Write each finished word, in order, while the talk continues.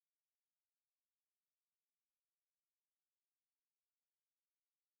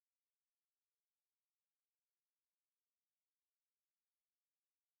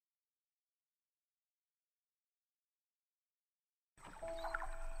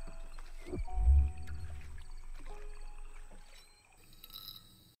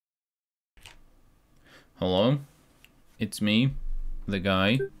Hello? It's me, the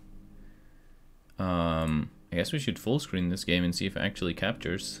guy. I guess we should full screen this game and see if it actually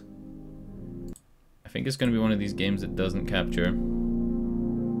captures. I think it's gonna be one of these games that doesn't capture.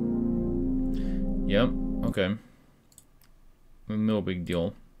 Yep, okay. No big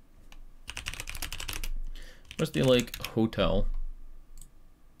deal. Rusty Lake Hotel.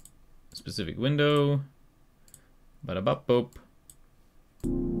 Specific window. Bada-bop-boop.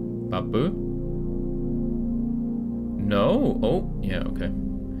 Babu? No? Oh, yeah, okay.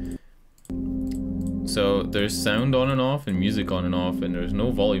 So there's sound on and off and music on and off, and there's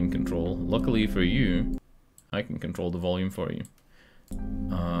no volume control. Luckily for you, I can control the volume for you.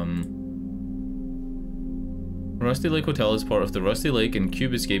 Rusty Lake Hotel is part of the Rusty Lake and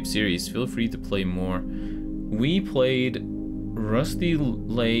Cube Escape series. Feel free to play more. We played Rusty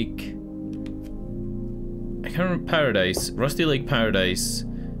Lake... I can't remember, Paradise. Rusty Lake Paradise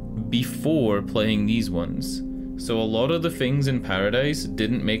before playing these ones. So a lot of the things in Paradise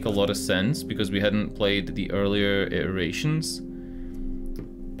didn't make a lot of sense because we hadn't played the earlier iterations.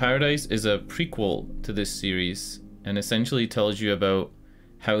 Paradise is a prequel to this series and essentially tells you about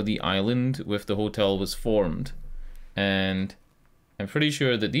how the island with the hotel was formed. And I'm pretty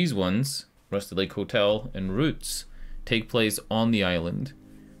sure that these ones, Rusty Lake Hotel and Roots, take place on the island.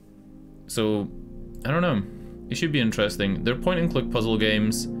 So, I don't know. It should be interesting. They're point-and-click puzzle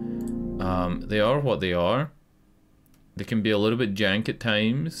games. They are what they are. They can be a little bit jank at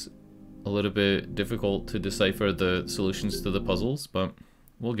times, a little bit difficult to decipher the solutions to the puzzles, but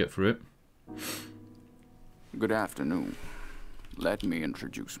we'll get through it. Good afternoon. Let me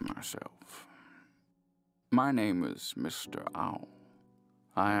introduce myself. My name is Mr. Owl.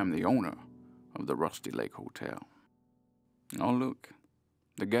 I am the owner of the Rusty Lake Hotel. Oh look,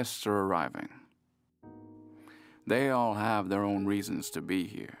 the guests are arriving. They all have their own reasons to be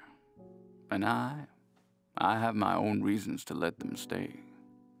here, and I have my own reasons to let them stay.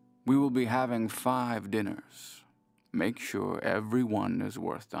 We will be having 5 dinners. Make sure everyone is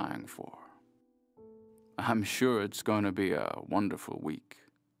worth dying for. I'm sure it's going to be a wonderful week.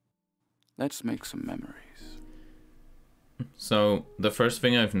 Let's make some memories. So, the first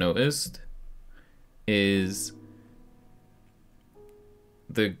thing I've noticed is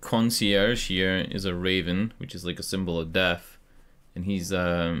the concierge here is a raven, which is like a symbol of death, and he's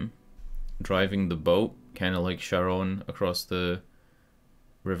driving the boat, kind of like Sharon across the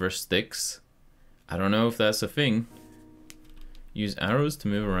river Styx. I don't know if that's a thing. Use arrows to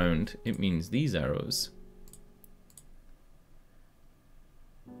move around. It means these arrows.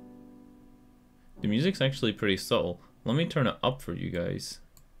 The music's actually pretty subtle. Let me turn it up for you guys.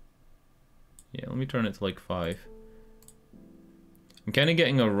 Yeah, let me turn it to like 5. I'm kind of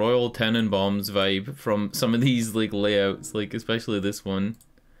getting a Royal Tenenbaums vibe from some of these like layouts, like especially this one.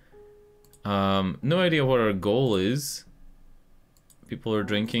 No idea what our goal is. People are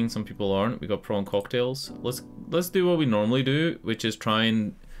drinking, some people aren't. We got prawn cocktails. Let's do what we normally do, which is try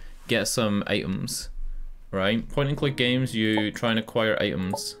and get some items. Right? Point and click games, you try and acquire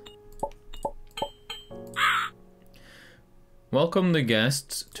items. Welcome the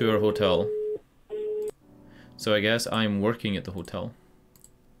guests to our hotel. So I guess I'm working at the hotel.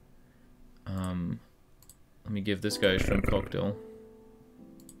 Let me give this guy a shrimp cocktail.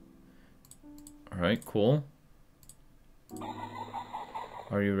 Alright, cool.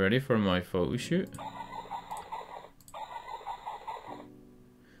 Are you ready for my photo shoot?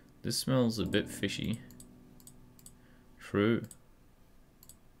 This smells a bit fishy. True.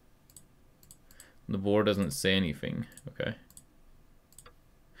 The board doesn't say anything. Okay.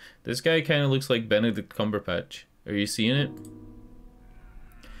 This guy kind of looks like Benedict Cumberbatch. Are you seeing it?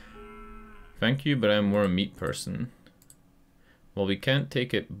 Thank you, but I'm more a meat person. Well, we can't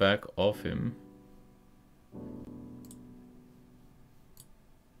take it back off him.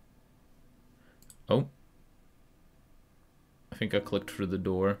 Oh. I think I clicked through the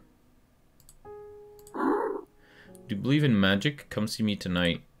door. Do you believe in magic? Come see me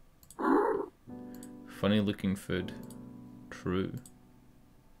tonight. Funny looking food. True.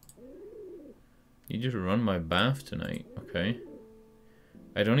 You just run my bath tonight. Okay.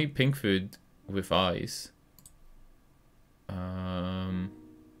 I don't eat pink food with eyes.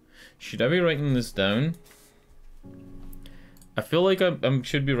 Should I be writing this down? I feel like I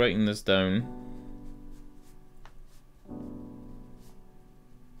should be writing this down.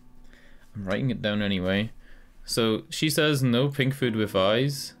 I'm writing it down anyway. So she says no pink food with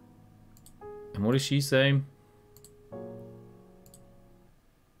eyes. And what does she say?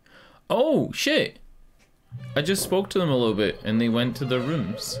 Oh shit! I just spoke to them a little bit and they went to their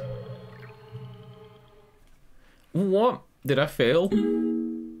rooms. What? Did I fail?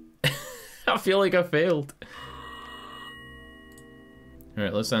 I feel like I failed.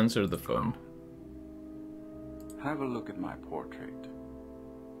 Alright, let's answer the phone. Have a look at my portrait.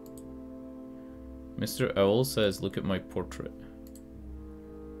 Mr. Owl says, look at my portrait.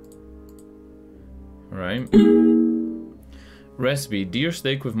 Alright. Recipe, deer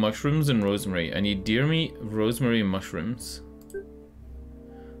steak with mushrooms and rosemary. I need deer meat, rosemary, and mushrooms.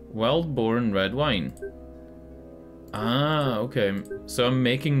 Wild-born red wine. Ah, okay. So I'm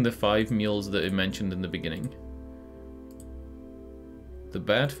making the 5 meals that I mentioned in the beginning. The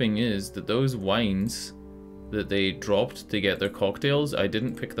bad thing is that those wines that they dropped to get their cocktails, I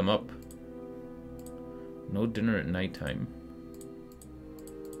didn't pick them up. No dinner at nighttime.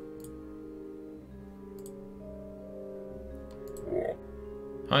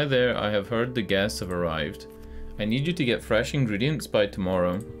 Hi there, I have heard the guests have arrived. I need you to get fresh ingredients by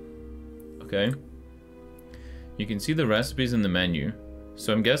tomorrow. Okay. You can see the recipes in the menu.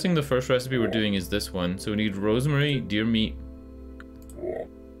 So I'm guessing the first recipe we're doing is this one. So we need rosemary, deer meat.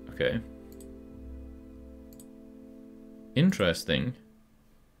 Okay. Interesting.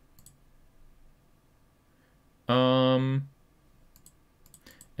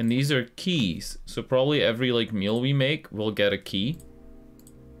 And these are keys. So probably every like meal we make, we'll get a key.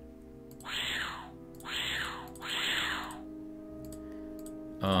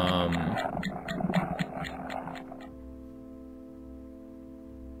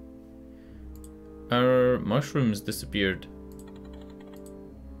 Our mushrooms disappeared.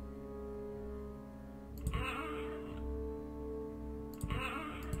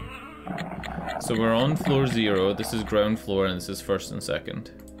 So we're on floor 0, this is ground floor, and this is first and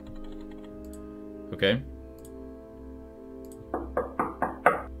second. Okay.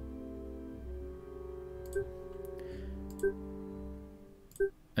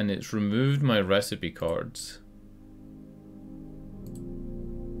 And it's removed my recipe cards.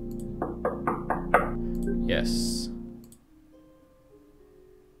 Yes.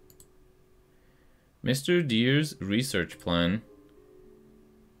 Mr. Deer's research plan.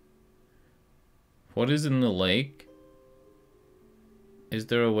 What is in the lake? Is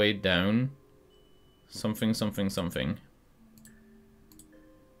there a way down? Something, something, something.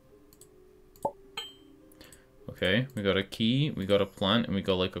 Okay, we got a key, we got a plant, and we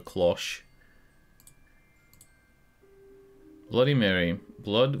got like a cloche. Bloody Mary.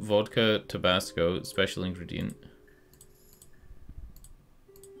 Blood, vodka, Tabasco, special ingredient.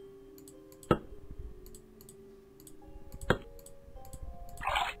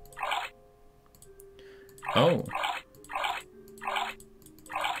 Oh.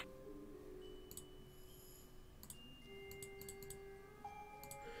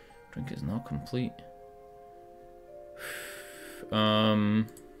 Drink is not complete.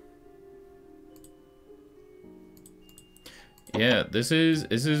 Yeah, this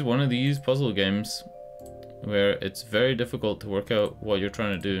is one of these puzzle games where it's very difficult to work out what you're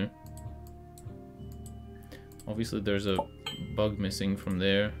trying to do. Obviously there's a bug missing from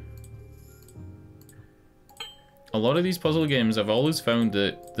there. A lot of these puzzle games, I've always found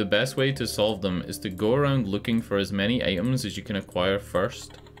that the best way to solve them is to go around looking for as many items as you can acquire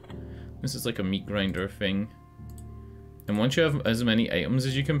first. This is like a meat grinder thing. And once you have as many items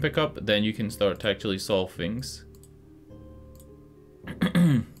as you can pick up, then you can start to actually solve things.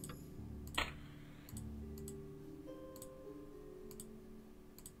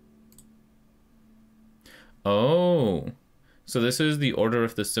 Oh, so this is the order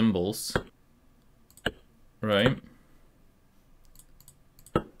of the symbols, right?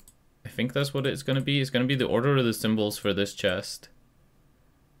 I think that's what it's going to be. It's going to be the order of the symbols for this chest.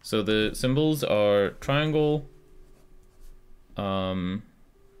 So the symbols are triangle, a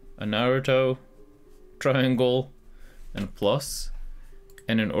Naruto, triangle, and plus.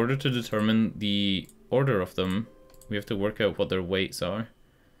 And in order to determine the order of them, we have to work out what their weights are.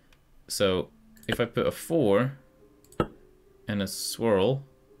 So if I put a 4 and a swirl,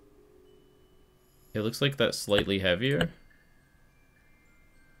 it looks like that's slightly heavier.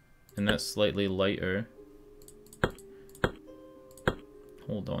 And that's slightly lighter.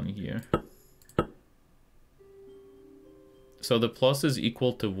 Hold on here. So the plus is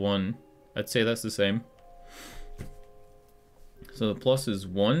equal to 1. I'd say that's the same. So the plus is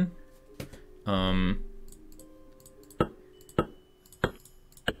 1.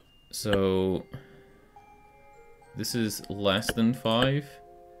 So this is less than 5.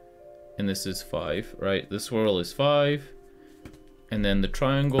 And this is 5, right? The swirl is 5. And then the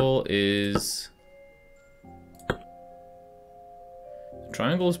triangle is... The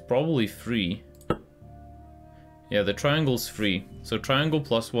triangle is probably 3. Yeah, the triangle's free. So triangle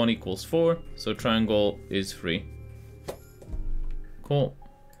plus 1 equals 4. So triangle is free. Cool.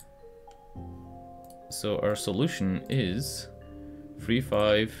 So our solution is free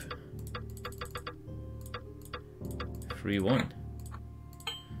 5, free 1.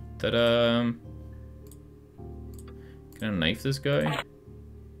 Ta-da! Can I knife this guy?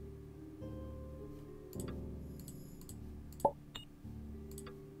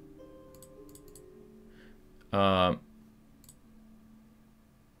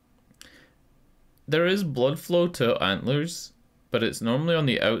 There is blood flow to antlers, but it's normally on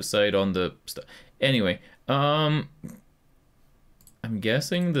the outside on the anyway, I'm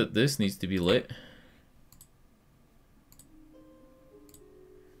guessing that this needs to be lit.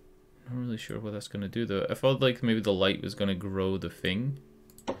 Not really sure what that's gonna do though. I felt like maybe the light was gonna grow the thing.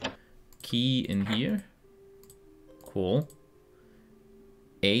 Key in here. Cool.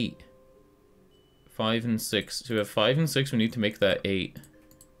 8. 5 and 6. So we have 5 and 6, we need to make that 8.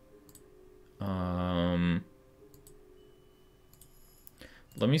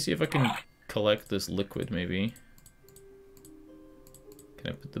 Let me see if I can collect this liquid, maybe. Can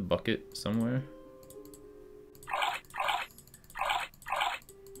I put the bucket somewhere?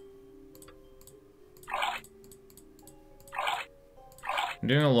 I'm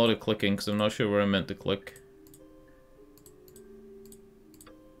doing a lot of clicking because I'm not sure where I meant to click.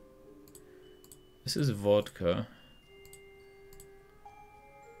 This is vodka.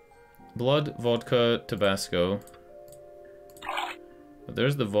 Blood, vodka, Tabasco. But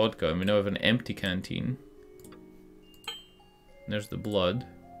there's the vodka, and we now have an empty canteen. And there's the blood.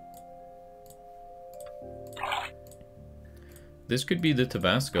 This could be the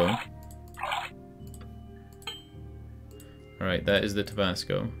Tabasco. Alright, that is the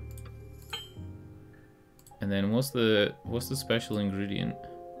Tabasco. And then what's the special ingredient?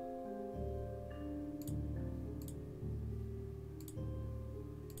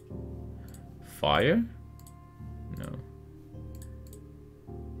 Fire? No.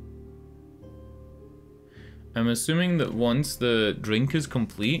 I'm assuming that once the drink is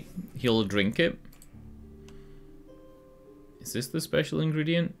complete, he'll drink it. Is this the special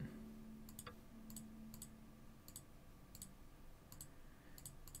ingredient?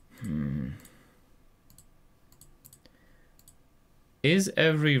 Is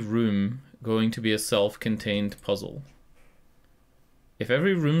every room going to be a self-contained puzzle? If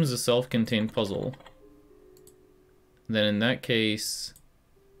every room is a self-contained puzzle, then in that case,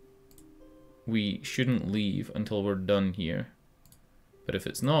 we shouldn't leave until we're done here. But if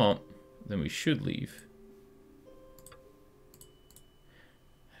it's not, then we should leave.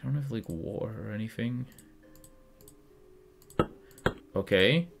 I don't have like water or anything.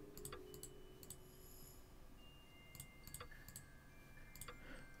 Okay.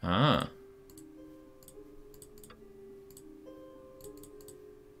 Ah.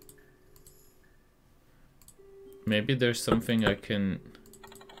 Maybe there's something I can...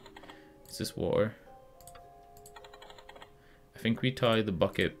 Is this water? I think we tie the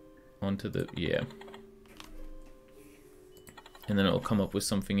bucket onto the... Yeah. And then it'll come up with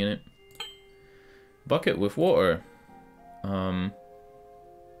something in it. Bucket with water.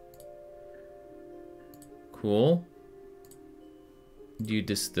 Cool. Do you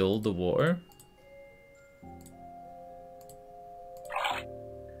distill the water?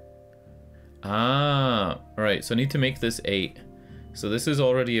 Ah, right. So I need to make this 8. So this is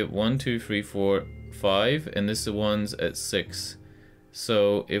already at 1, 2, 3, 4, 5, and this one's at 6.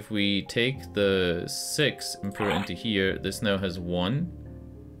 So if we take the 6 and put it into here, this now has 1.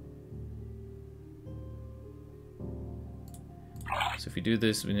 So if we do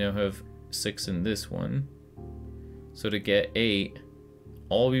this, we now have 6 in this one. So to get 8,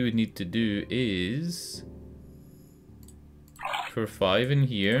 all we would need to do is put 5 in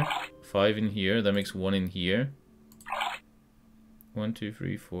here, 5 in here, that makes 1 in here. 1, 2,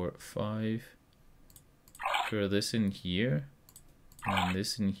 3, 4, 5. Put this in here, and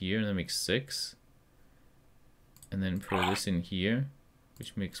this in here, and that makes 6. And then put this in here,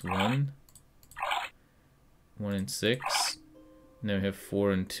 which makes 1. 1 and 6. Now we have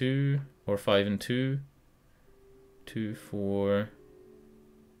 4 and 2, or 5 and 2. 2, 4,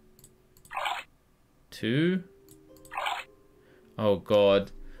 2. Oh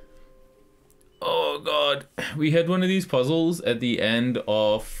god. Oh god. We had one of these puzzles at the end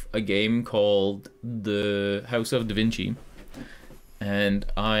of a game called The House of Da Vinci. And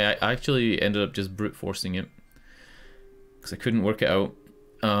I actually ended up just brute forcing it. Because I couldn't work it out.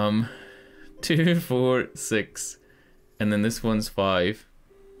 2, 4, 6. And then this one's 5.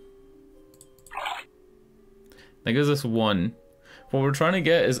 That gives us 1. What we're trying to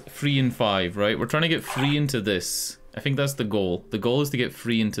get is 3 and 5, right? We're trying to get 3 into this. I think that's the goal. The goal is to get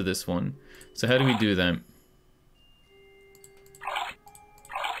 3 into this one. So how do we do that?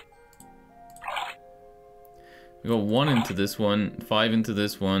 We got 1 into this one, 5 into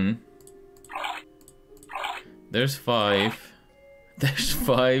this one. There's 5. There's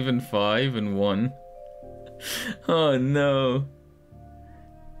 5 and 1. Oh no.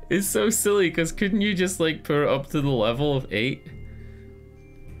 It's so silly, because couldn't you just like put it up to the level of 8?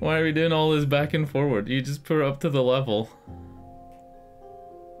 Why are we doing all this back and forward? You just put it up to the level.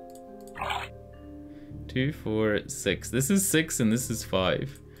 2, 4, 6. This is 6 and this is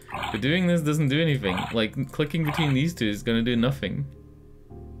 5. But doing this doesn't do anything. Like, clicking between these two is gonna do nothing.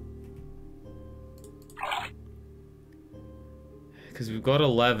 Because we've got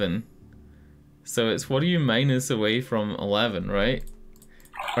 11. So it's, what do you minus away from 11, right?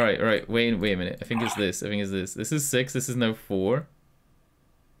 Alright, wait a minute. I think it's this. This is 6, this is now 4.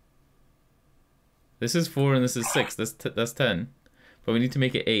 This is 4 and this is 6. That's 10. But we need to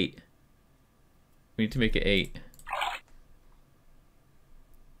make it 8. We need to make it 8.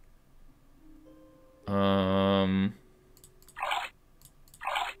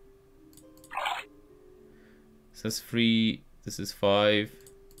 So that's 3. This is 5.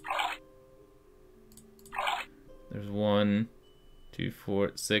 There's 1, 2,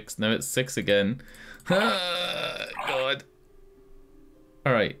 4, 6. Now it's 6 again. God.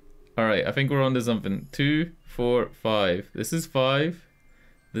 Alright. I think we're onto something. 2, 4, 5. This is 5.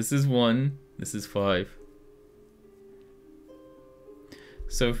 This is 1. This is 5.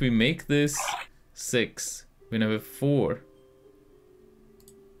 So if we make this 6, we're gonna have 4.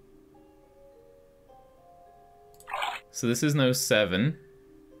 So this is now 7.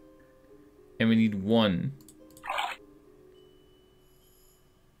 And we need 1.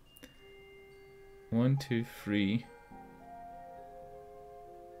 1, 2, 3.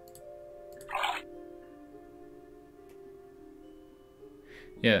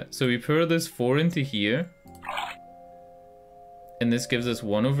 Yeah, so we pour this 4 into here. And this gives us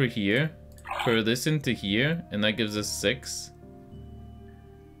 1 over here. Pour this into here, and that gives us 6.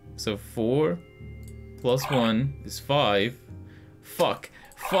 So 4 plus 1 is 5. Fuck,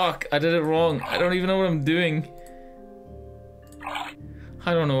 I did it wrong. I don't even know what I'm doing.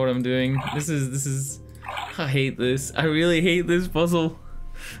 I don't know what I'm doing. This is... I hate this. I really hate this puzzle.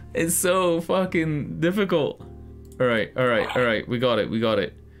 It's so fucking difficult. Alright. We got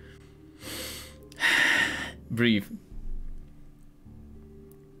it. Breathe.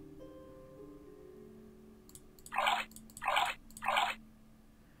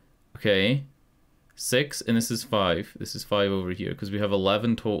 Okay. 6, and this is 5. This is 5 over here, because we have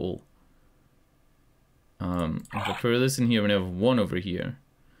 11 total. If I put this in here, we're gonna have 1 over here.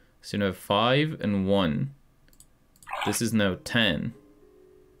 So you have 5 and 1. This is now 10.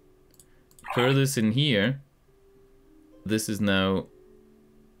 Put this in here. This is now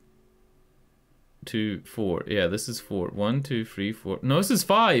 2, 4. Yeah, this is 4. 1, 2, 3, 4. No, this is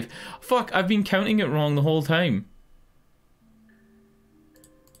 5. Fuck, I've been counting it wrong the whole time.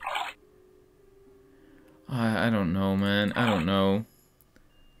 I don't know, man. I don't know.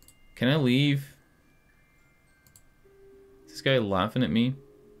 Can I leave? Is this guy laughing at me?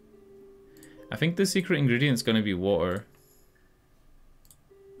 I think the secret ingredient's gonna be water.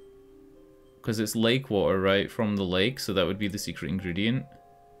 Because it's lake water, right? From the lake, so that would be the secret ingredient.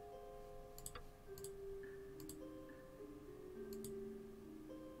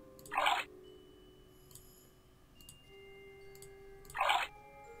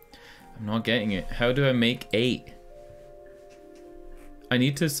 I'm not getting it. How do I make 8? I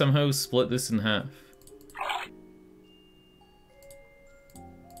need to somehow split this in half.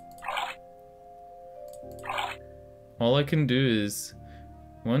 All I can do is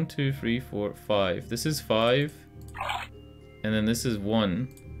 1, 2, 3, 4, 5. This is 5. And then this is 1.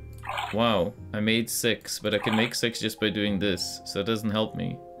 Wow, I made 6, but I can make 6 just by doing this, so it doesn't help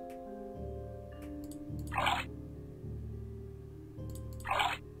me.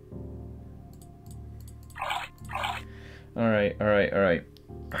 Alright.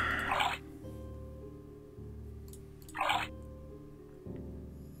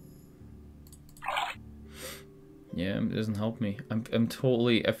 Yeah, it doesn't help me. I'm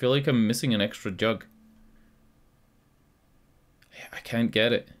totally... I feel like I'm missing an extra jug. I can't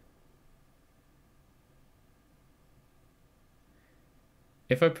get it.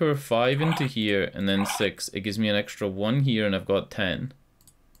 If I pour 5 into here and then 6, it gives me an extra 1 here and I've got 10.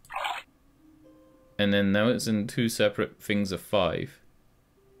 And then now it's in 2 separate things of 5.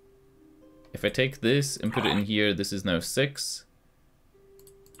 If I take this and put it in here, this is now 6.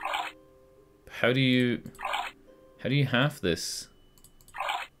 How do you half this?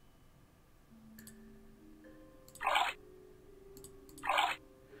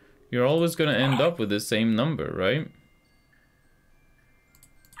 You're always gonna end up with the same number, right?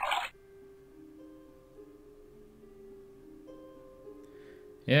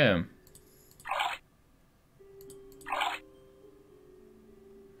 Yeah.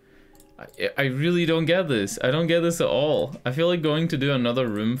 I really don't get this. I don't get this at all. I feel like going to do another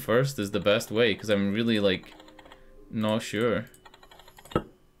room first is the best way, because I'm really, like, not sure.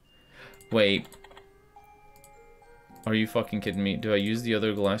 Wait. Are you fucking kidding me? Do I use the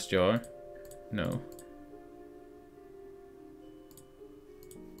other glass jar? No.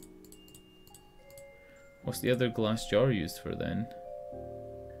 What's the other glass jar used for then?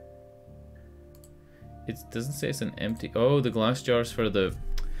 It doesn't say it's an empty... Oh, the glass jar's for the...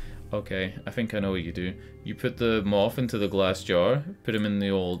 Okay, I think I know what you do. You put the moth into the glass jar, put him in the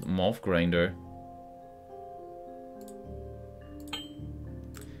old moth grinder.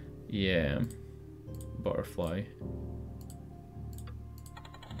 Yeah. Butterfly.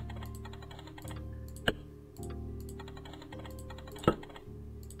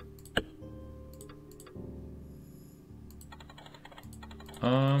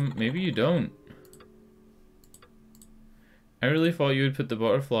 Maybe you don't. I really thought you would put the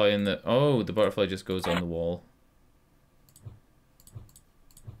butterfly in the... Oh, the butterfly just goes on the wall.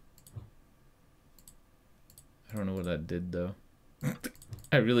 I don't know what that did, though.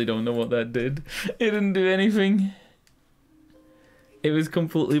 I really don't know what that did. It didn't do anything. It was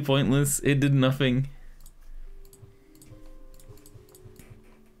completely pointless. It did nothing.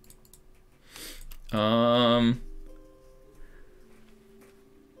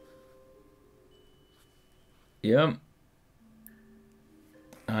 Yep.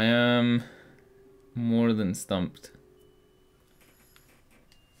 I am more than stumped.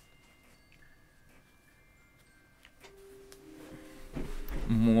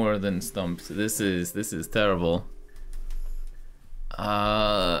 More than stumped. This is terrible.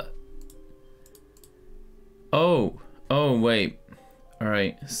 Oh wait. All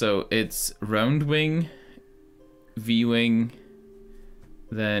right. So it's round wing, V wing,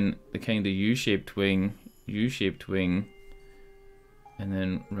 then the kind of U-shaped wing, U-shaped wing, and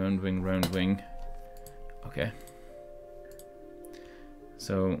then round wing, round wing. Okay.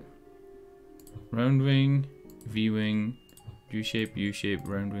 So round wing, V wing, U-shape, U-shape,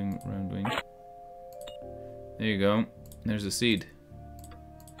 round wing, round wing. There you go. There's a seed.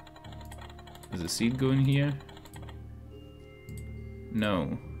 Does a seed go in here?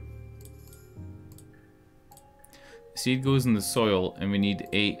 No. Seed goes in the soil, and we need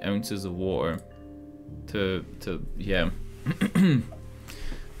 8 ounces of water to yeah.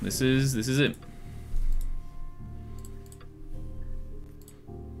 This is it.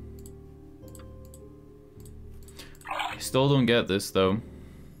 I still don't get this though.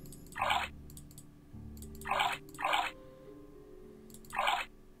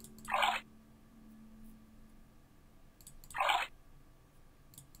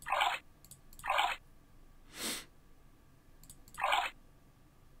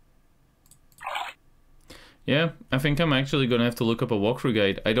 Yeah, I think I'm actually gonna have to look up a walkthrough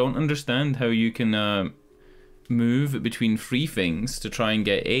guide. I don't understand how you can move between 3 things to try and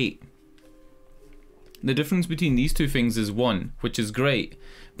get 8. The difference between these 2 things is 1, which is great,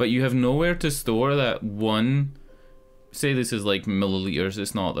 but you have nowhere to store that 1. Say this is like milliliters,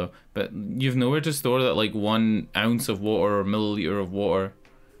 it's not though, but you have nowhere to store that like 1 ounce of water or milliliter of water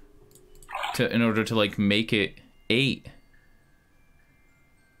in order to like make it 8.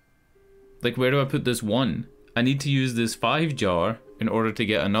 Like, where do I put this 1? I need to use this 5 jar in order to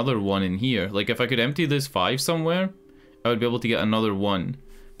get another 1 in here. Like, if I could empty this 5 somewhere, I would be able to get another 1.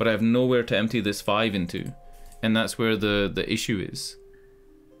 But I have nowhere to empty this 5 into. And that's where the issue is.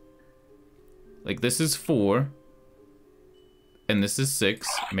 Like, this is 4. And this is 6.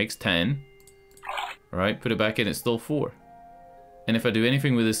 Makes 10. Alright, put it back in, it's still 4. And if I do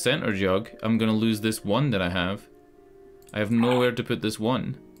anything with this center jug, I'm gonna lose this 1 that I have. I have nowhere to put this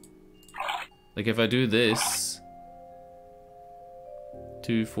 1. Like, if I do this,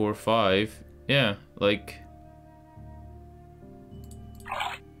 2, 4, 5, yeah, like,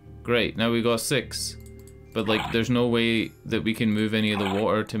 great, now we got 6, but like, there's no way that we can move any of the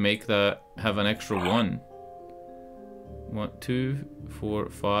water to make that have an extra 1. 1, 2, 4,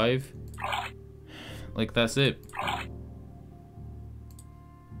 5, like, that's it.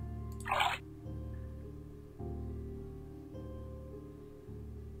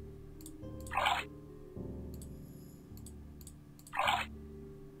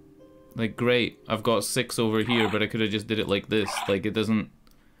 Like, great, I've got 6 over here, but I could have just did it like this. Like, it doesn't...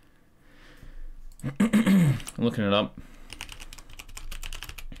 I'm looking it up.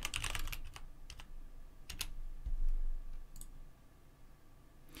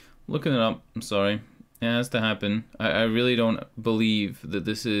 looking it up. I'm sorry. It has to happen. I really don't believe that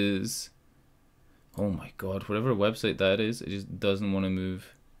this is... Oh my god, whatever website that is, it just doesn't want to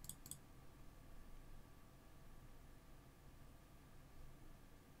move.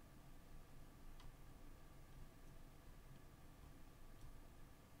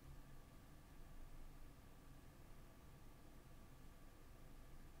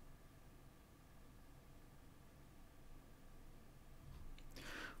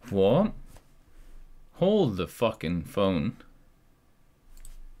 What? Hold the fucking phone.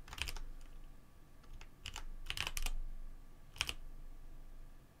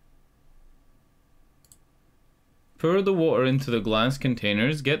 Pour the water into the glass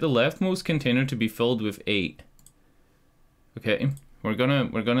containers. Get the leftmost container to be filled with 8. Okay, we're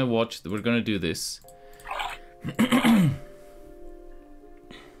gonna do this.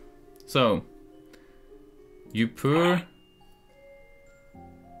 So, you pour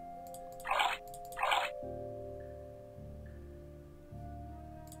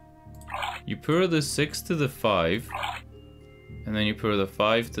the 6 to the 5, and then you pour the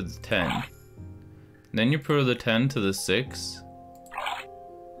 5 to the 10. Then you pour the 10 to the 6.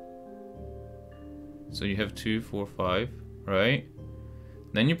 So you have 2, 4, 5, right?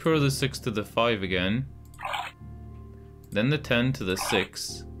 Then you pour the 6 to the 5 again. Then the 10 to the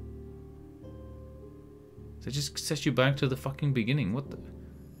 6. So it just sets you back to the fucking beginning. What the?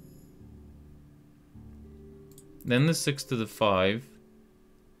 Then the 6 to the 5.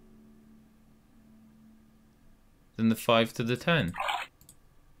 Then the 5 to the 10.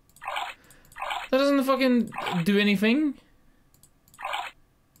 That doesn't fucking do anything.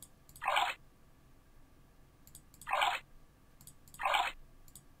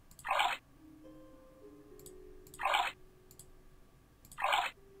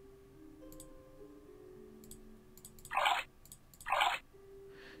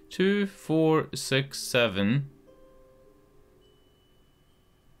 Two, 4, 6, 7.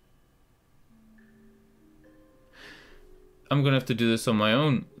 I'm gonna have to do this on my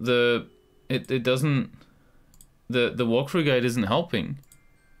own. It doesn't... The walkthrough guide isn't helping.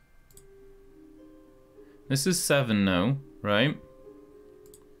 This is 7 now, right?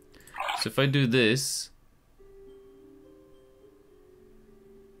 So if I do this...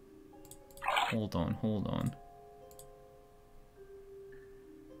 Hold on.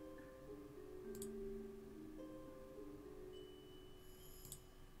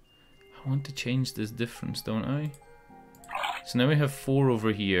 I want to change this difference, don't I? So now we have 4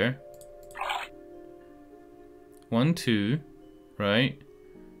 over here. 1, 2, right?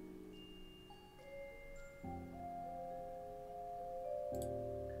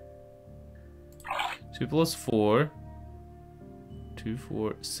 2 plus 4. 2,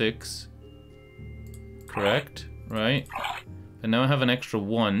 4, 6. Correct, right? And now I have an extra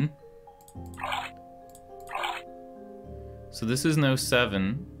 1. So this is now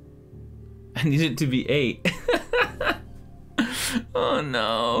 7. I need it to be 8. Oh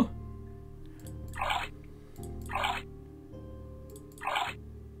no.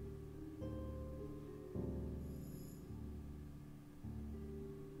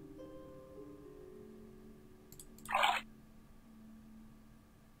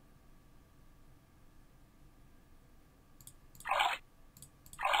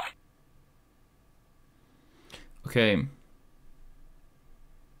 Okay.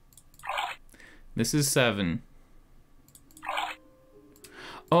 This is 7.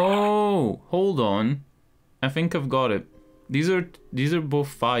 Oh, hold on. I think I've got it. These are both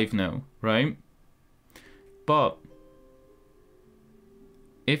 5 now, right? But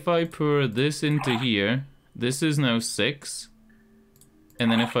if I pour this into here, this is now 6.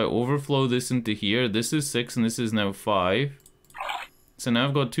 And then if I overflow this into here, this is 6 and this is now 5. So now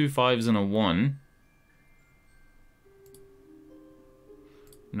I've got 2 5s and a 1.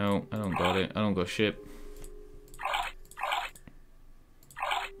 No, I don't got it. I don't got shit.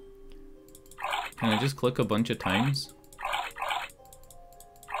 Can I just click a bunch of times?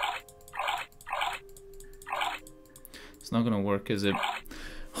 It's not gonna work, is it?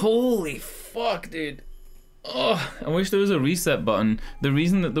 Holy fuck, dude. Oh, I wish there was a reset button. The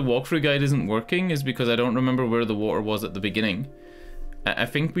reason that the walkthrough guide isn't working is because I don't remember where the water was at the beginning. I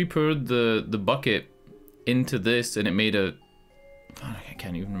think we poured the bucket into this and it made a... I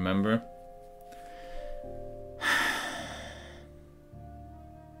can't even remember.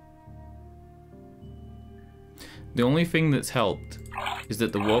 The only thing that's helped is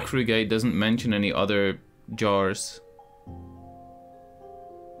that the walkthrough guide doesn't mention any other jars.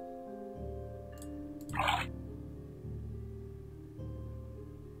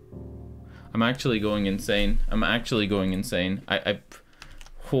 I'm actually going insane.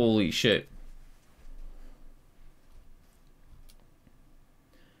 Holy shit.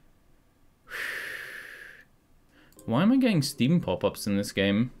 Why am I getting Steam pop-ups in this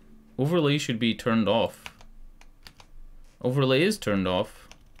game? Overlay should be turned off. Overlay is turned off.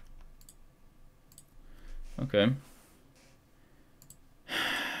 Okay.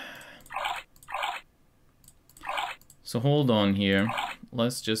 So hold on here.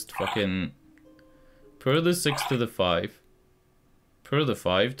 Let's just fucking... Per the 6 to the 5. Per the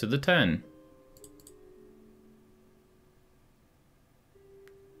 5 to the 10.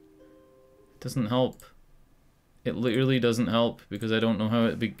 It doesn't help. It literally doesn't help because I don't know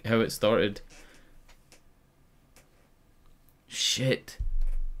how it started. Shit.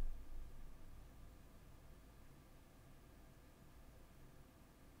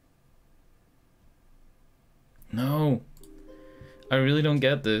 No. I really don't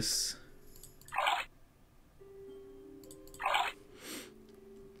get this.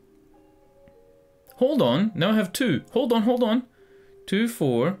 Hold on. Now I have 2. Hold on. 2,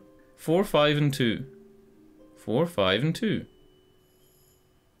 4. 4, 5, and 2. 4, 5, and 2.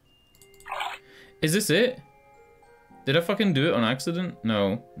 Is this it? Did I fucking do it on accident?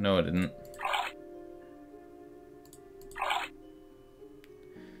 No. No, I didn't.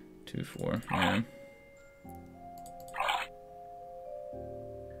 2, 4. Yeah.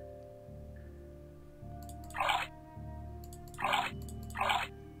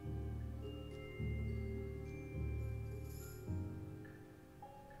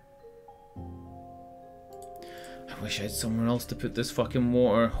 I wish I had somewhere else to put this fucking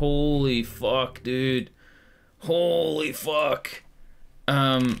water. Holy fuck, dude. Holy fuck.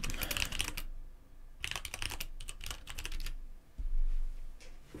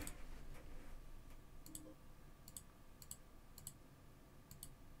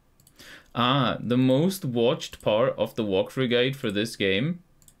 The most watched part of the walkthrough guide for this game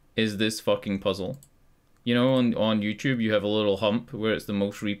is this fucking puzzle. You know, on YouTube you have a little hump where it's the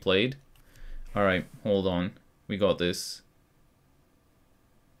most replayed. Alright, hold on. We got this.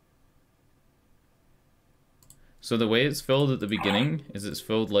 So the way it's filled at the beginning is it's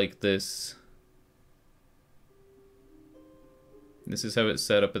filled like this. This is how it's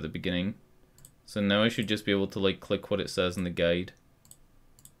set up at the beginning. So now I should just be able to like click what it says in the guide.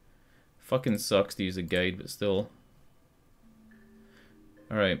 Fucking sucks to use a guide, but still.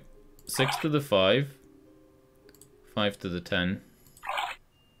 Alright. 6 to the 5. 5 to the 10.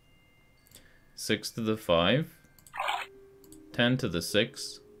 6 to the 5. 10 to the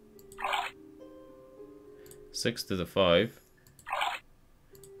 6. 6 to the 5.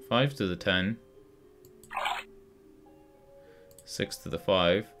 5 to the 10. 6 to the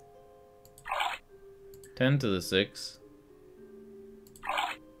 5. 10 to the 6.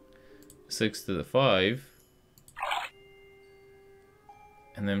 6 to the 5.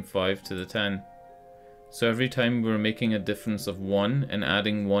 And then 5 to the 10. So every time we're making a difference of 1 and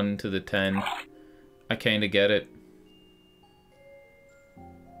adding 1 to the 10, I kinda get it.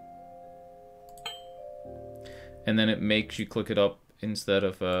 And then it makes you click it up instead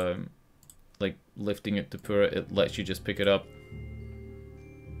of like lifting it to pour it. It lets you just pick it up.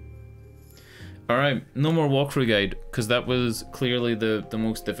 Alright, no more walkthrough guide, because that was clearly the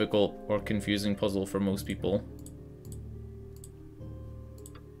most difficult or confusing puzzle for most people.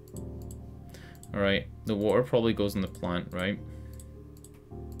 Alright, the water probably goes in the plant, right?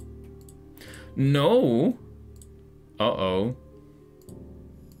 No! Uh-oh.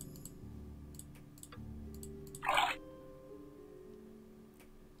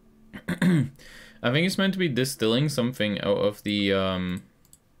 I think it's meant to be distilling something out of the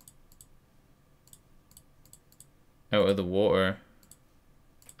water.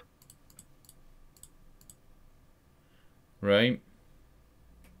 Right?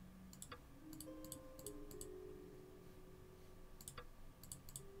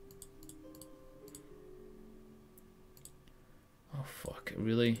 Oh fuck,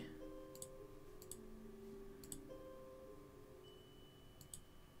 really?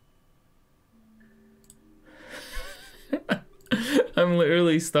 I'm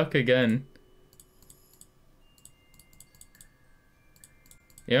literally stuck again.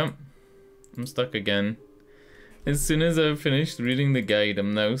 Yep, I'm stuck again. As soon as I've finished reading the guide,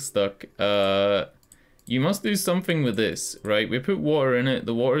 I'm now stuck. You must do something with this, right? We put water in it,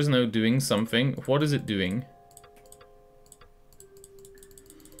 the water is now doing something. What is it doing?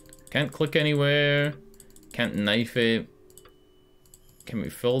 Can't click anywhere, can't knife it. Can we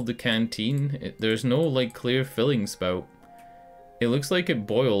fill the canteen? There's no like clear filling spout. It looks like it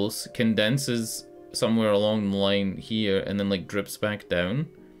boils, condenses somewhere along the line here, and then like drips back down.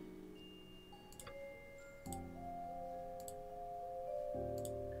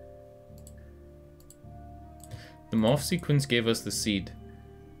 The morph sequence gave us the seed.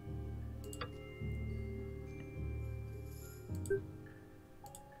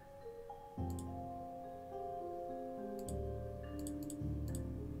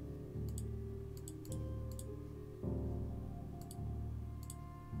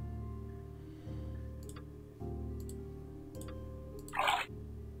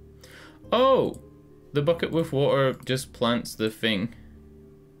 Oh! The bucket with water just plants the thing.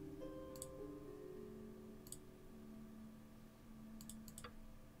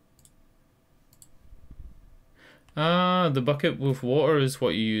 Ah, the bucket with water is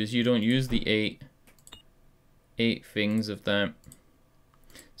what you use. You don't use the eight things of that.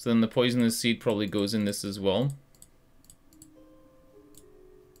 So then the poisonous seed probably goes in this as well.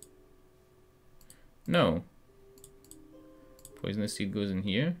 No. Poisonous seed goes in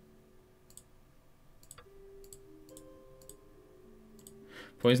here.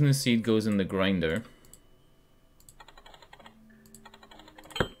 Poisonous seed goes in the grinder.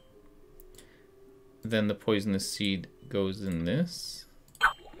 Then the poisonous seed goes in this.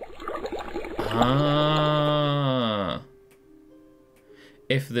 Ah.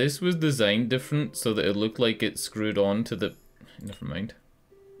 If this was designed different so that it looked like it screwed on to the... Never mind.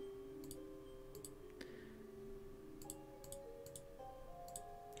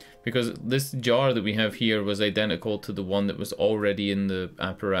 Because this jar that we have here was identical to the one that was already in the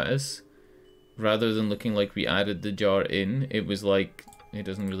apparatus. Rather than looking like we added the jar in, it was like, it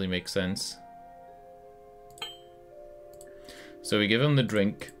doesn't really make sense. So we give him the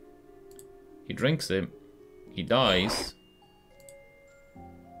drink. He drinks it. He dies.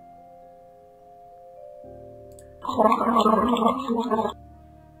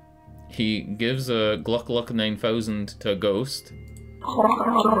 He gives a Gluck Gluck 9000 to a ghost.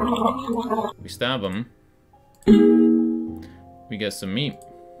 We stab him. We get some meat.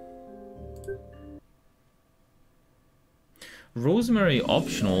 Rosemary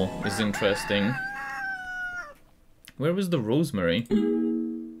optional is interesting. Where was the rosemary?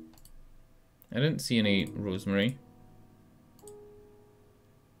 I didn't see any rosemary.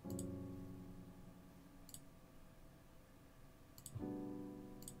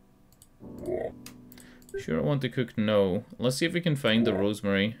 Sure I want to cook? No. Let's see if we can find the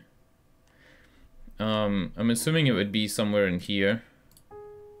rosemary. I'm assuming it would be somewhere in here.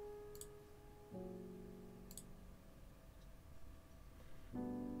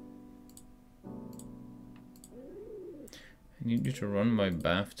 I need you to run my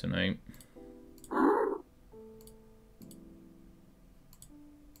bath tonight.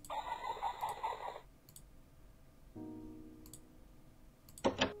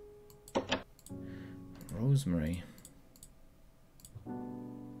 Rosemary.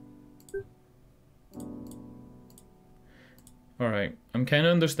 Alright, I'm kind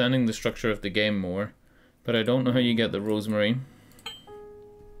of understanding the structure of the game more, but I don't know how you get the rosemary.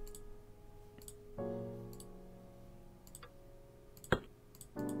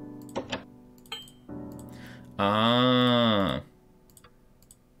 Ah.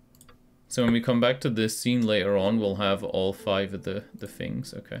 So when we come back to this scene later on, we'll have all 5 of the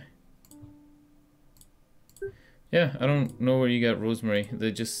things. Okay. Yeah, I don't know where you get rosemary.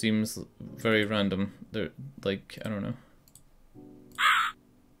 That just seems very random. They're like, I don't know.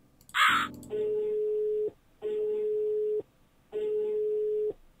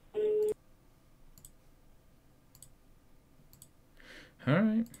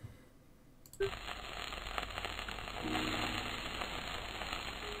 Alright.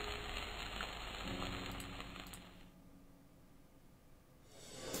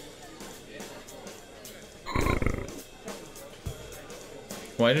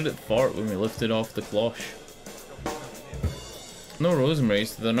 Why did it fart when we lifted off the cloche? No rosemary,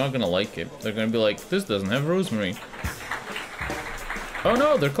 so they're not gonna like it. They're gonna be like, this doesn't have rosemary. Oh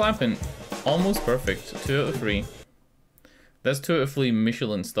no, they're clapping. Almost perfect. 2 out of 3. That's 2 out of 3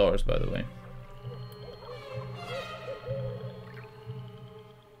 Michelin stars, by the way.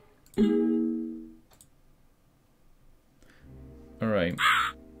 Alright.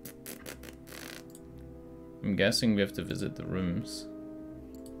 I'm guessing we have to visit the rooms.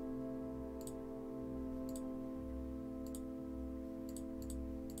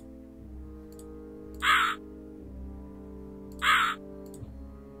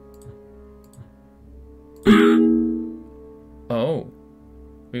 Oh,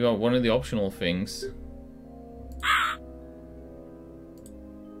 we got one of the optional things.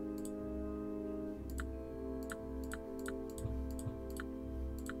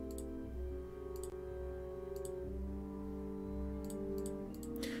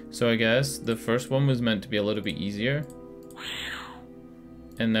 So I guess the first one was meant to be a little bit easier,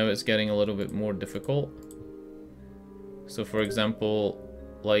 and now it's getting a little bit more difficult. So for example,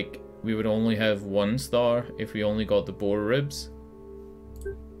 like we would only have 1 star if we only got the boar ribs.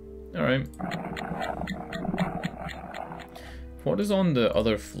 Alright. What is on the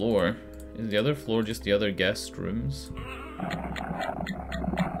other floor? Is the other floor just the other guest rooms?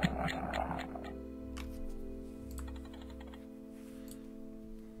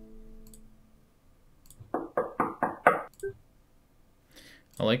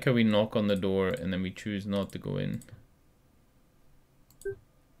 I like how we knock on the door and then we choose not to go in.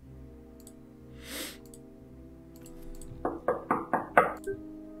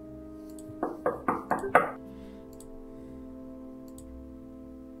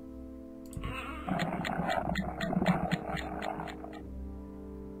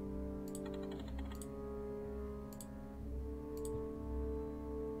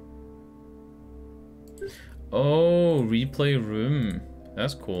 Oh, replay room.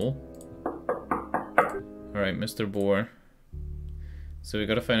 That's cool. Alright, Mr. Boar. So we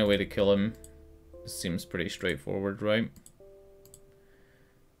gotta find a way to kill him. This seems pretty straightforward, right?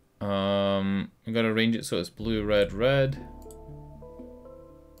 We gotta arrange it so it's blue, red, red.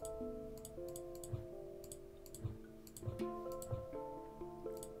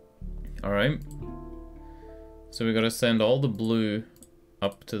 Alright. So we gotta send all the blue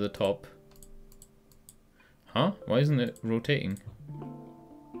up to the top. Huh? Why isn't it rotating?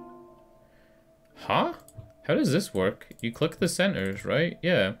 Huh? How does this work? You click the centers, right?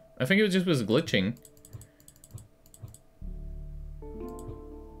 Yeah. I think it just was glitching.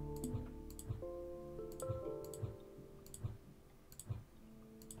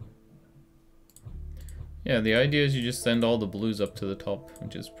 Yeah, the idea is you just send all the blues up to the top,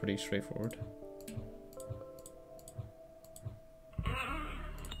 which is pretty straightforward.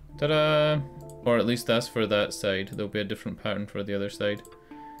 Ta-da! Or at least that's for that side. There'll be a different pattern for the other side.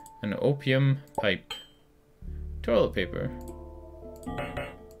 An opium pipe. Toilet paper.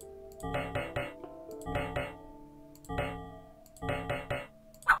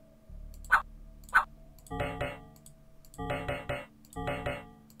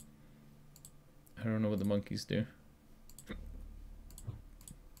 I don't know what the monkeys do.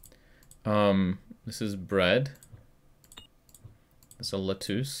 This is bread. It's a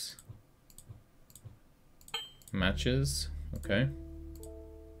lettuce. Matches. Okay.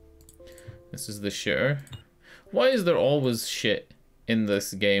 This is the shitter. Why is there always shit in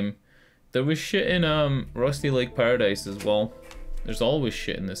this game? There was shit in Rusty Lake Paradise as well. There's always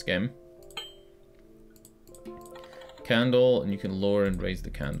shit in this game. Candle, and you can lower and raise the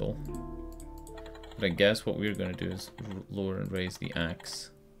candle. But I guess what we're gonna do is lower and raise the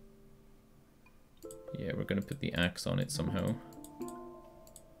axe. Yeah, we're gonna put the axe on it somehow.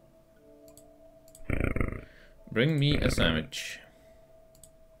 Bring me a sandwich.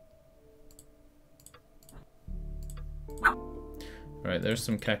 Alright, there's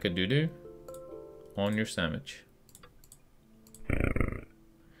some caca-doo-doo on your sandwich.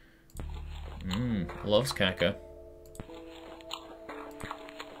 Loves caca.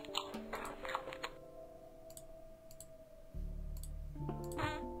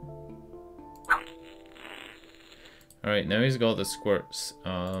 Alright, now he's got the squirts.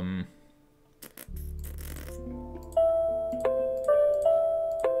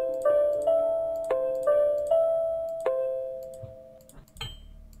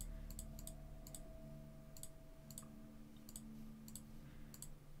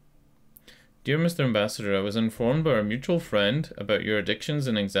 Dear Mr. Ambassador, I was informed by our mutual friend about your addictions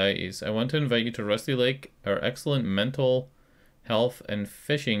and anxieties. I want to invite you to Rusty Lake. Our excellent mental health and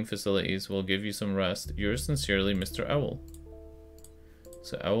fishing facilities will give you some rest. Yours sincerely, Mr. Owl.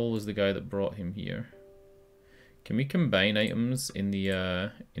 So Owl was the guy that brought him here. Can we combine items in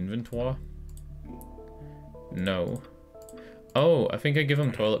the inventory? No. Oh, I think I give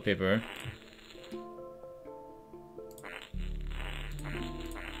him toilet paper.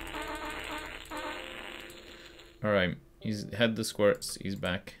 Alright, he's had the squirts, he's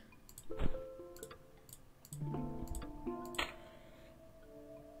back.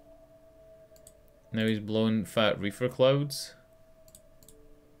 Now he's blowing fat reefer clouds.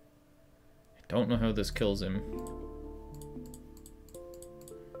 I don't know how this kills him.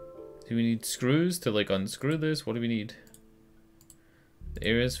 Do we need screws to like unscrew this? What do we need? The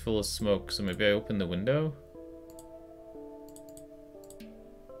area is full of smoke, so maybe I open the window?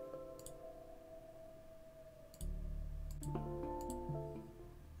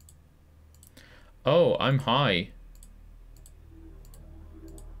 Oh, I'm high.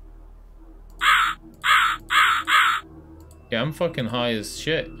 Yeah, I'm fucking high as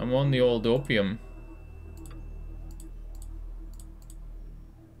shit. I'm on the old opium.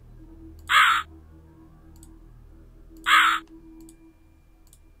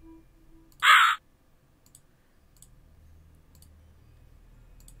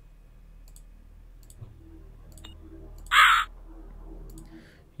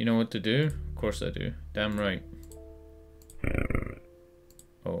 You know what to do? Of course I do. Damn right.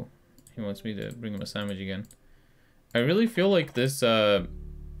 Oh, he wants me to bring him a sandwich again. I really feel like this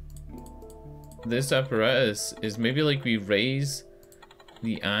this apparatus is maybe like we raise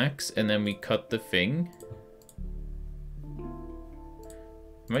the axe and then we cut the thing.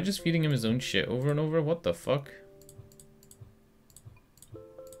 Am I just feeding him his own shit over and over? What the fuck?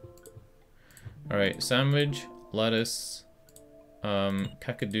 Alright, sandwich, lettuce,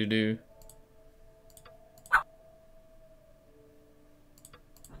 cacadoodoo.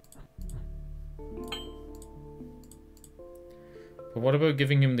 But what about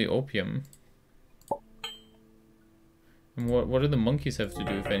giving him the opium? And what do the monkeys have to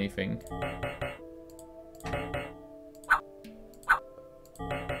do, if anything?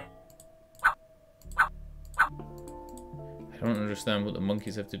 I don't understand what the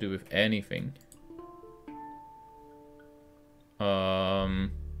monkeys have to do with anything.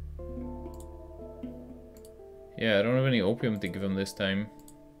 Yeah, I don't have any opium to give him this time.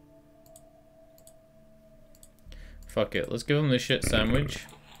 Fuck it, let's give him the shit sandwich.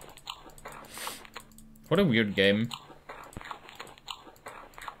 What a weird game.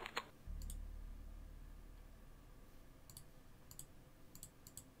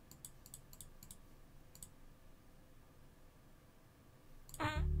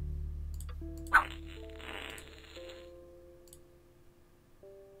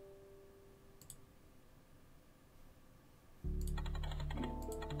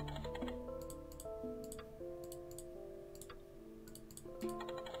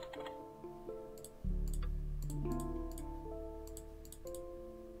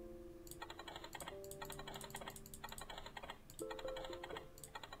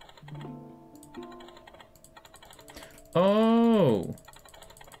 Oh!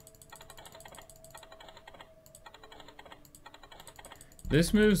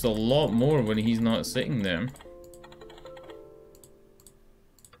 This moves a lot more when he's not sitting there.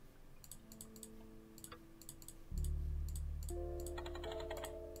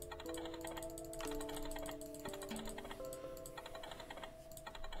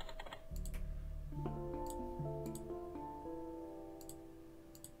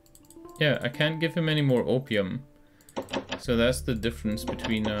 Yeah, I can't give him any more opium. So that's the difference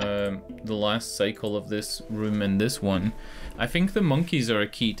between the last cycle of this room and this one. I think the monkeys are a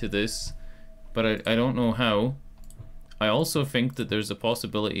key to this, but I don't know how. I also think that there's a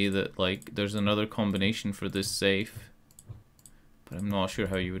possibility that like there's another combination for this safe, but I'm not sure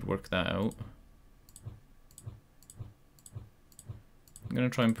how you would work that out. I'm gonna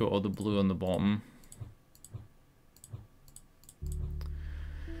try and put all the blue on the bottom.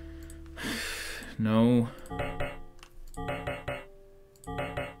 No.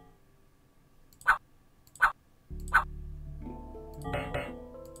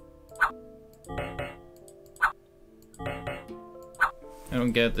 I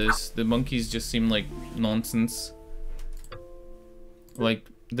don't get this. The monkeys just seem like nonsense. Like,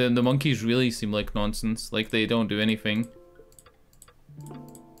 the monkeys really seem like nonsense. Like, they don't do anything.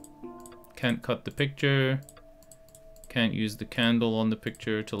 Can't cut the picture. Can't use the candle on the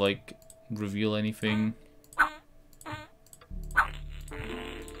picture to, like, reveal anything.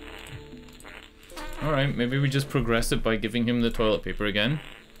 Alright, maybe we just progress it by giving him the toilet paper again.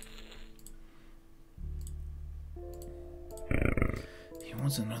 He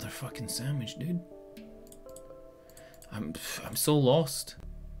wants another fucking sandwich, dude. I'm so lost.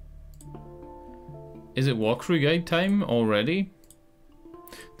 Is it walkthrough guide time already?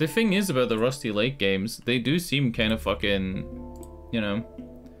 The thing is about the Rusty Lake games, they do seem kind of fucking, you know,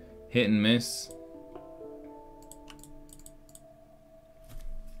 hit and miss.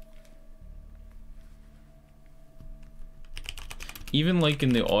 Even like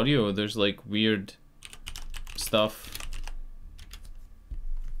in the audio, there's like weird stuff.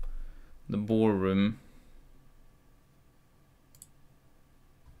 The boar room.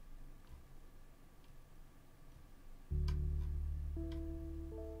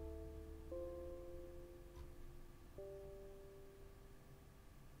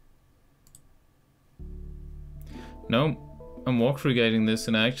 No, I'm walkthrough guiding this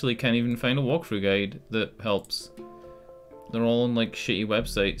and I actually can't even find a walkthrough guide that helps. They're all on like shitty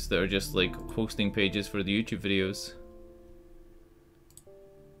websites that are just like hosting pages for the YouTube videos.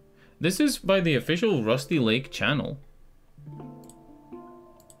 This is by the official Rusty Lake channel.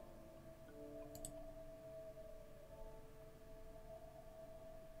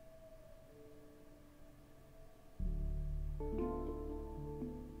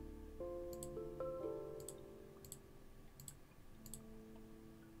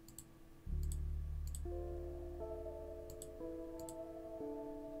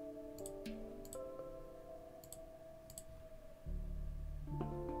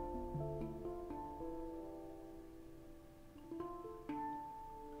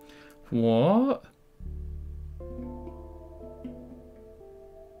 What?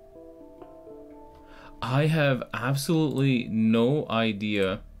 I have absolutely no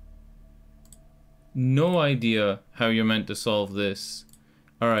idea. No idea how you're meant to solve this.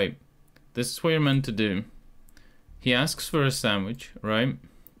 Alright, this is what you're meant to do. He asks for a sandwich, right?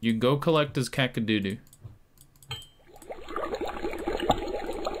 You go collect his cacadoodoo.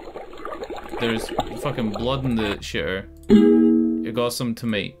 There's fucking blood in the shitter. You got some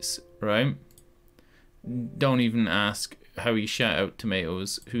tomatoes, right? Don't even ask how he shat out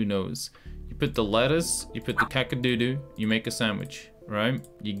tomatoes. Who knows? You put the lettuce, you put the cacadoodoo, you make a sandwich, right?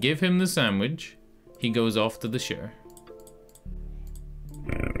 You give him the sandwich, he goes off to the shitter.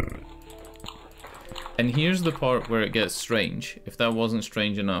 And here's the part where it gets strange, if that wasn't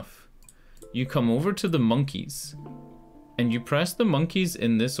strange enough. You come over to the monkeys, and you press the monkeys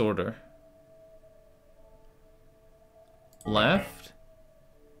in this order. Left,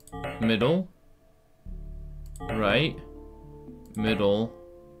 middle, right, middle,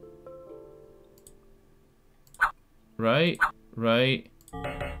 right,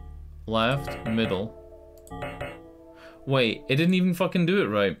 left, middle. Wait, it didn't even fucking do it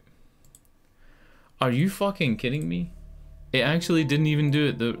right. Are you fucking kidding me? It actually didn't even do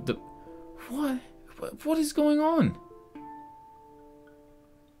it. What is going on?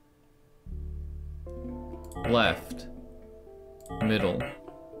 Left, middle,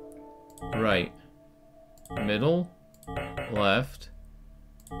 right, middle, left,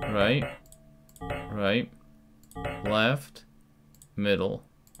 right, left, middle.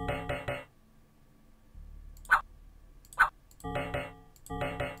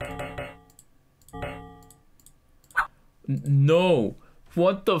 No!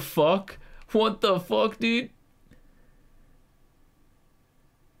 What the fuck? What the fuck, dude?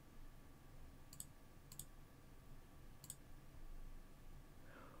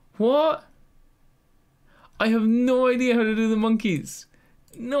 What? I have no idea how to do the monkeys.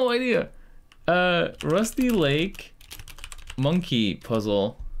 No idea. Rusty Lake monkey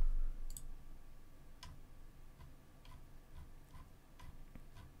puzzle.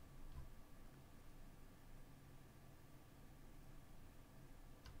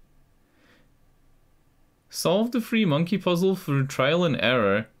 Solve the free monkey puzzle through trial and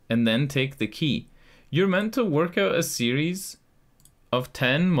error and then take the key. You're meant to work out a series of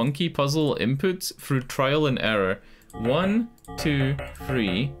 10 monkey puzzle inputs through trial and error. 1, 2,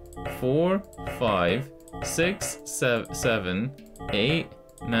 3, 4, 5, 6, 7, 8,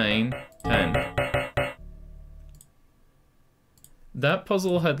 9, 10. That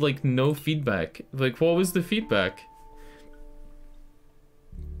puzzle had like no feedback. Like, what was the feedback?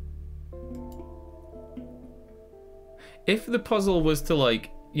 If the puzzle was to,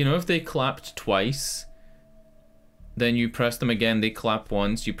 like, you know, if they clapped twice, then you press them again, they clap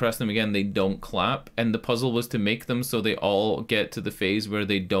once, you press them again, they don't clap, and the puzzle was to make them so they all get to the phase where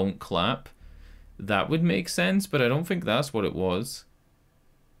they don't clap, that would make sense, but I don't think that's what it was.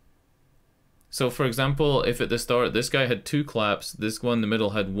 So, for example, if at the start this guy had 2 claps, this one in the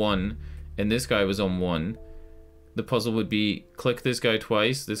middle had 1, and this guy was on 1, the puzzle would be click this guy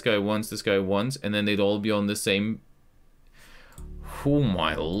twice, this guy once, and then they'd all be on the same. Oh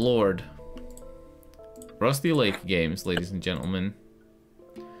my lord. Rusty Lake games, ladies and gentlemen.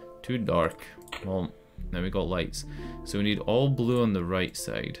 Too dark. Well, now we got lights. So we need all blue on the right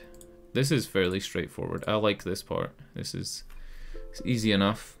side. This is fairly straightforward. I like this part. This is it's easy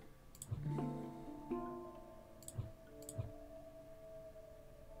enough.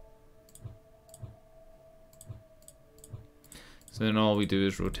 So then all we do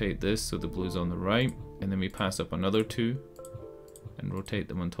is rotate this so the blue's on the right, and then we pass up another 2. And rotate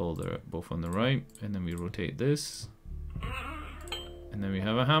them until they're both on the right, and then we rotate this, and then we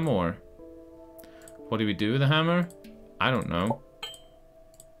have a hammer. What do we do with the hammer? I don't know.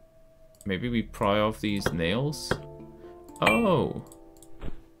 Maybe we pry off these nails? Oh!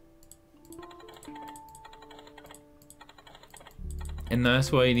 And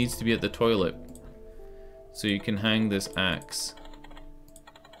that's why it needs to be at the toilet. So you can hang this axe.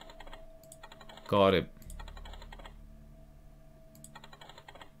 Got it.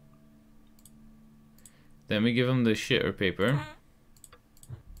 Then we give him the shitter paper.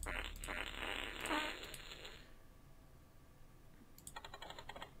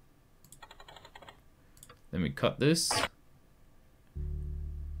 Then we cut this.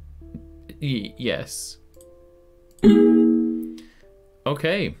 Yes.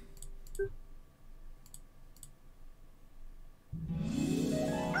 Okay.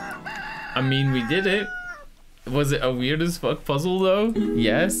 I mean, we did it. Was it a weird as fuck puzzle though?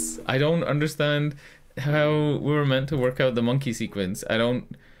 Yes. I don't understand how we were meant to work out the monkey sequence. I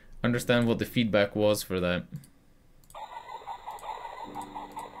don't understand what the feedback was for that.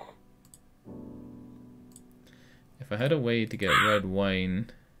 If I had a way to get red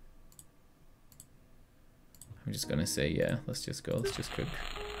wine, I'm just gonna say yeah, let's just go, let's just cook.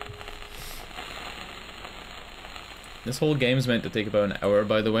 This whole game's meant to take about an hour,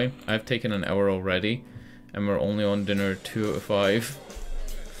 by the way. I've taken an hour already, and we're only on dinner 2 out of 5.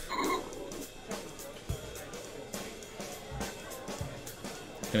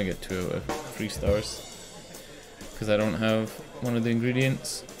 I'm gonna get 2 out of 3 stars, because I don't have one of the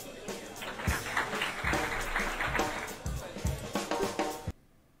ingredients.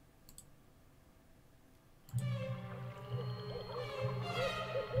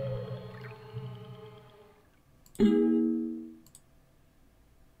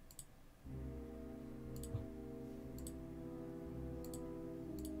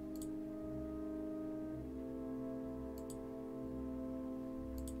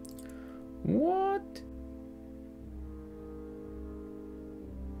 What?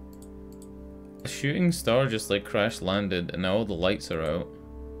 A shooting star just like crash landed and now all the lights are out.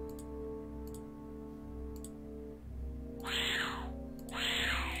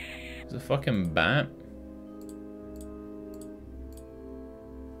 It's a fucking bat.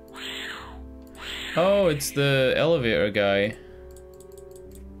 Oh, it's the elevator guy.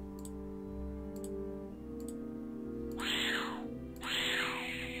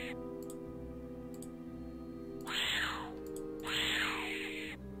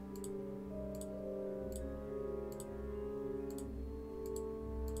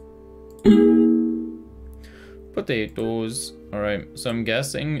 Potatoes. Alright, so I'm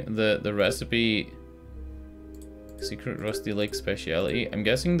guessing the recipe... Secret Rusty Lake speciality. I'm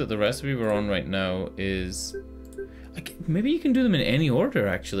guessing that the recipe we're on right now is... maybe you can do them in any order,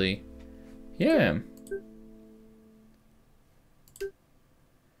 actually. Yeah.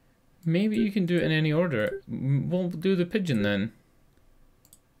 Maybe you can do it in any order. We'll do the pigeon then.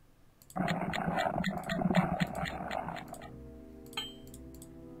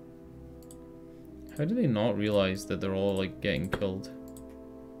 How do they not realize that they're all like getting killed?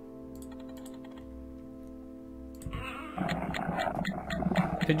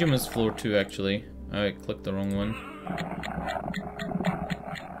 Pigeon was floor 2 actually. I clicked the wrong one.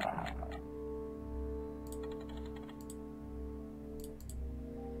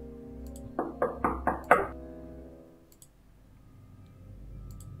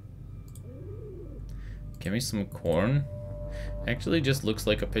 Give me some corn. Actually just looks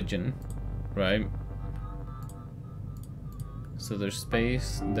like a pigeon, right? So there's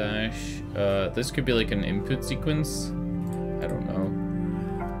space, dash, this could be like an input sequence. I don't know.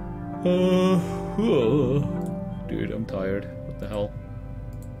 Dude, I'm tired. What the hell?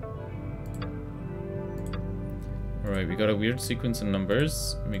 Alright, we got a weird sequence of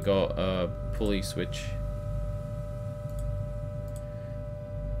numbers. We got a pulley switch.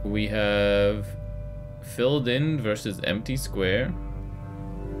 We have filled in versus empty square.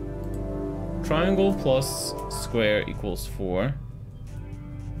 Triangle plus square equals 4.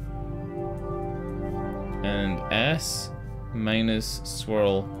 And S minus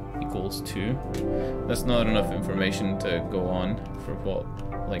swirl equals 2. That's not enough information to go on for what,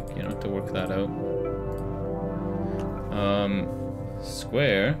 like, you know, to work that out.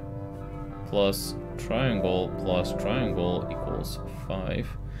 Square plus triangle equals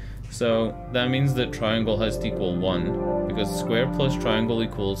 5. So that means that triangle has to equal 1, because square plus triangle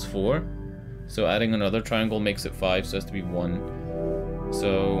equals 4. So adding another triangle makes it 5, so it has to be 1.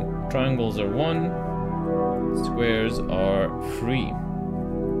 So triangles are 1, squares are 3.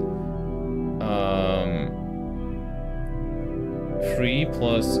 3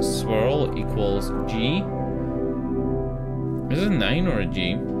 plus swirl equals G. Is it a 9 or a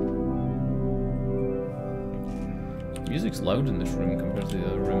G? Music's loud in this room compared to the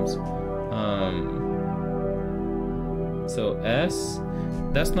other rooms. So S,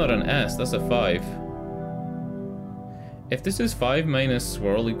 that's not an S, that's a 5. If this is 5 minus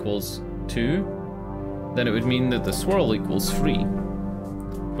swirl equals 2, then it would mean that the swirl equals 3,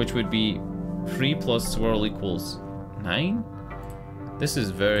 which would be 3 plus swirl equals 9? This is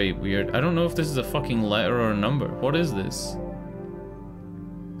very weird. I don't know if this is a fucking letter or a number. What is this?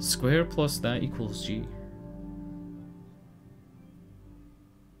 Square plus that equals G.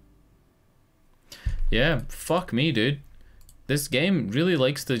 Yeah, fuck me, dude. This game really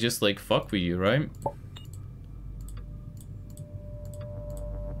likes to just, like, fuck with you, right?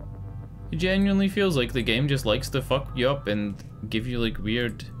 It genuinely feels like the game just likes to fuck you up and give you, like,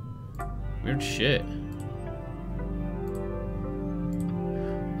 weird shit.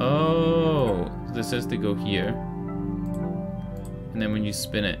 Oh, this has to go here. And then when you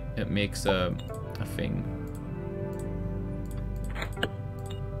spin it, it makes a thing.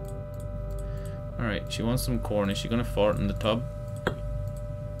 Alright, she wants some corn. Is she gonna fart in the tub?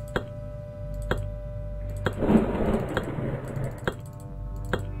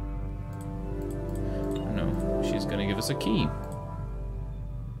 No, she's gonna give us a key.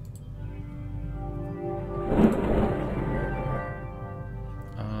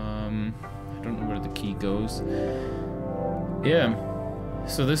 I don't know where the key goes. Yeah,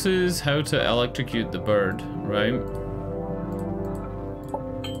 so this is how to electrocute the bird, right?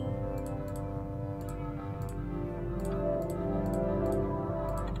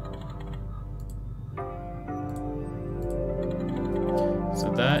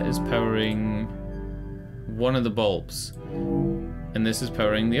 So that is powering one of the bulbs, and this is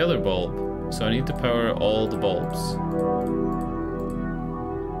powering the other bulb. So I need to power all the bulbs.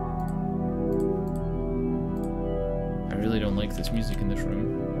 I really don't like this music in this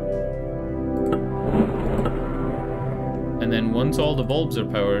room. And then once all the bulbs are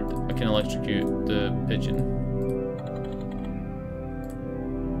powered, I can electrocute the pigeon.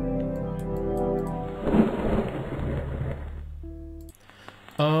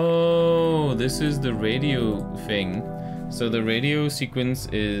 Oh, this is the radio thing. So the radio sequence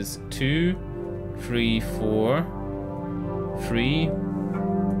is 2, 3, 4, 3,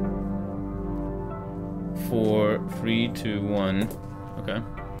 4, 3, 2, 1. Okay.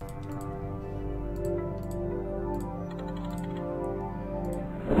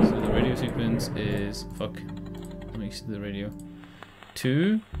 So the radio sequence is, fuck, let me see the radio.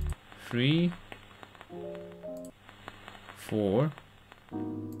 2, 3, 4,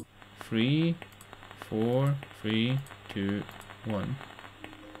 3, 4, 3, 2, 1.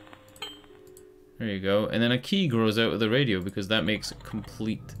 There you go. And then a key grows out of the radio because that makes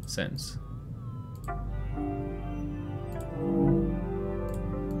complete sense. I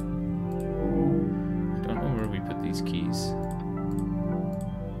don't know where we put these keys.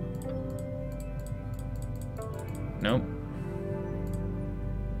 Nope.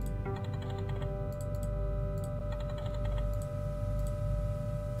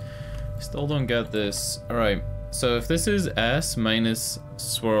 Still don't get this. Alright, so if this is S minus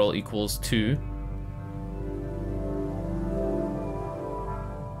swirl equals 2,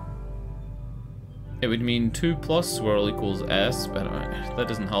 it would mean 2 plus swirl equals S, but that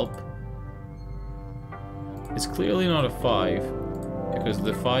doesn't help. It's clearly not a 5, because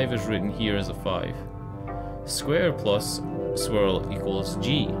the 5 is written here as a 5. Square plus swirl equals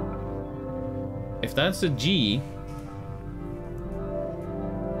G. If that's a G,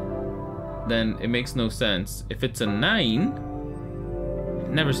 then it makes no sense. If it's a 9,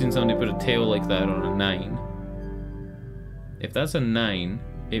 I've never seen somebody put a tail like that on a 9. If that's a 9,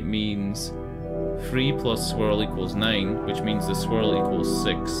 it means 3 plus swirl equals 9, which means the swirl equals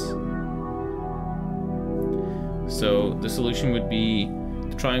 6. So the solution would be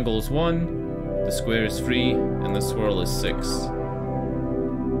the triangle is 1, the square is 3, and the swirl is 6.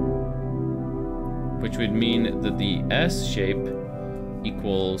 Which would mean that the S shape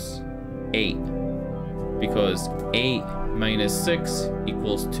equals 8, because 8 minus 6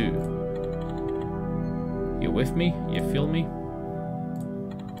 equals 2. You with me? You feel me?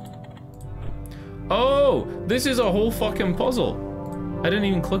 Oh, this is a whole fucking puzzle. I didn't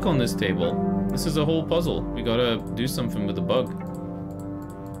even click on this table. This is a whole puzzle. We gotta do something with the bug.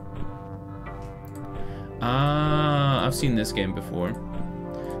 Ah, I've seen this game before.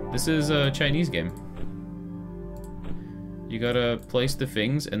 This is a Chinese game. You gotta place the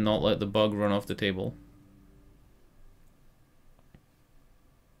things and not let the bug run off the table.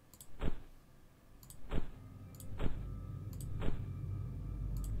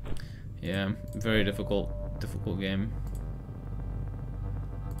 Yeah, very difficult game.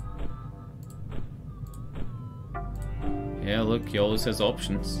 Yeah, look, he always has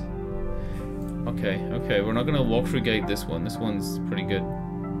options. Okay, we're not gonna walkthrough guide this one. This one's pretty good.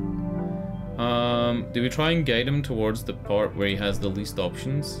 Do we try and guide him towards the part where he has the least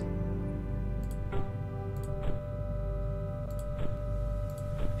options?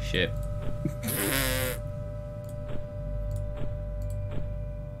 Shit.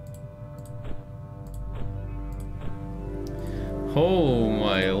 Oh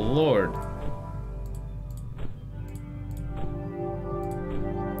my lord.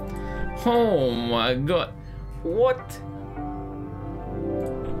 Oh my god. What?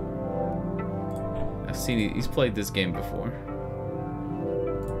 I've seen it. He's played this game before.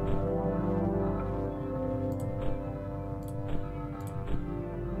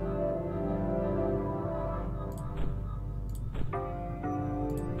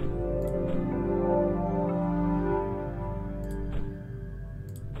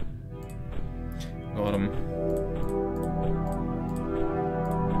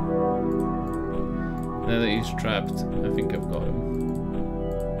 Now that he's trapped, I think I've got him.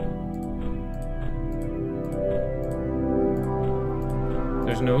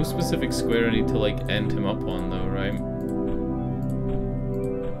 There's no specific square I need to like end him up on though, right?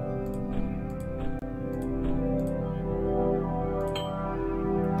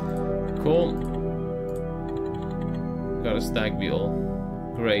 Cool. Got a stag beetle.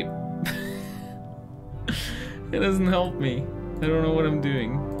 Great. It doesn't help me. I don't know what I'm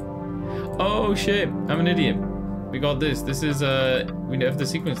doing. Oh shit, I'm an idiot. We got this. This is we have to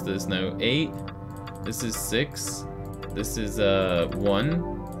sequence this now. 8. This is 6. This is 1.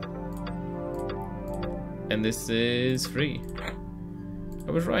 And this is 3.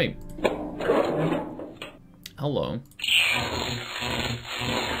 I was right. Hello.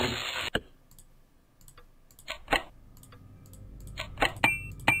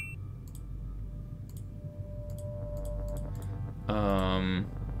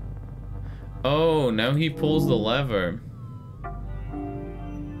 Oh, now he pulls the lever.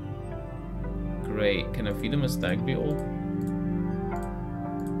 Great. Can I feed him a stag beetle?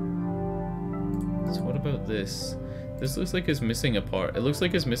 So what about this? This looks like it's missing a part. It looks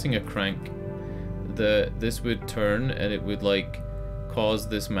like it's missing a crank. This would turn and it would like cause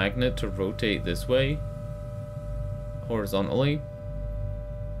this magnet to rotate this way horizontally,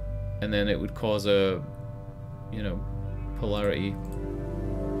 and then it would cause a, you know, polarity.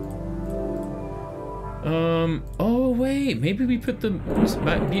 Oh wait, maybe we put the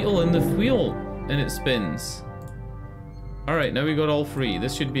beetle in the wheel and it spins. Alright, now we got all 3.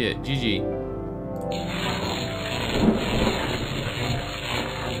 This should be it. GG.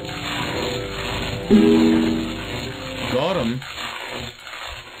 Got him.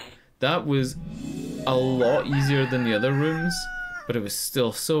 That was a lot easier than the other rooms, but it was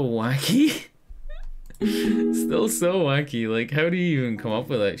still so wacky. Still so wacky. Like, how do you even come up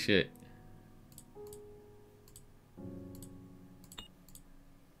with that shit?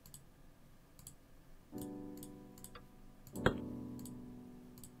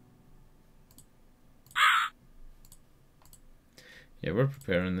 Yeah, we're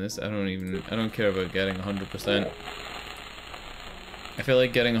preparing this. I don't care about getting 100%. I feel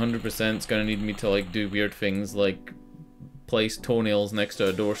like getting 100% is gonna need me to like do weird things like place toenails next to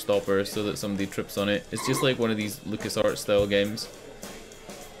a door stopper so that somebody trips on it. It's just like one of these LucasArts style games.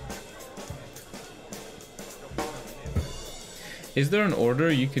 Is there an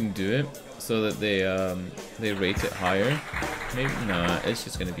order you can do it so that they rate it higher? Maybe nah, it's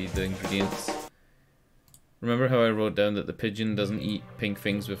just gonna be the ingredients. Remember how I wrote down that the pigeon doesn't eat pink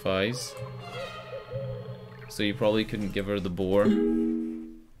things with eyes? So you probably couldn't give her the boar.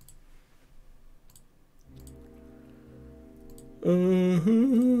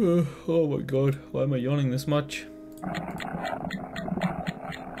 Oh my god, why am I yawning this much?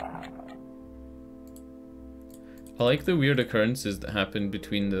 I like the weird occurrences that happen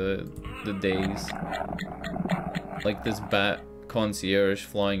between the days. Like this bat concierge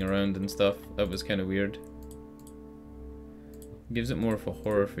flying around and stuff. That was kind of weird. Gives it more of a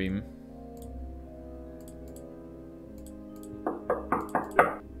horror theme.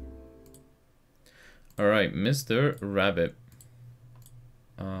 Alright, Mr. Rabbit.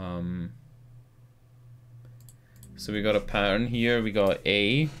 So we got a pattern here. We got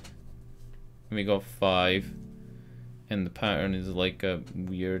A. And we got 5. And the pattern is like a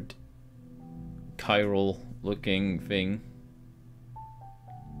weird chiral looking thing.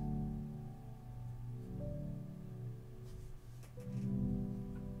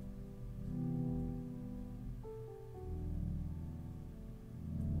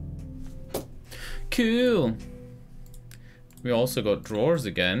 Cool. We also got drawers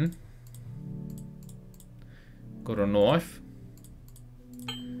again. Got a knife.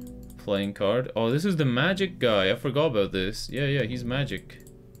 Playing card. Oh, this is the magic guy. I forgot about this. Yeah, he's magic.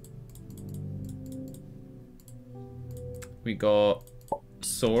 We got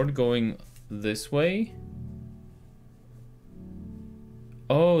sword going this way.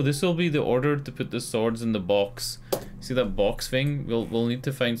 Oh, this will be the order to put the swords in the box. See that box thing? We'll need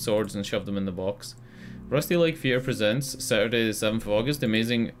to find swords and shove them in the box. Rusty Lake Fear presents Saturday the 7th of August,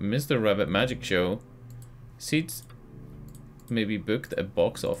 amazing Mr. Rabbit Magic Show. Seats may be booked at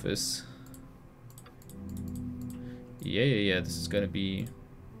box office. Yeah, this is gonna be...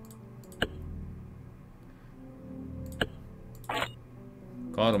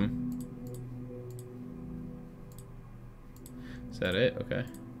 Got him. Is that it? Okay.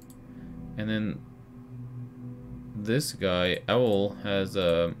 And then this guy, Owl, has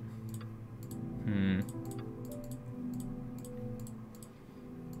a...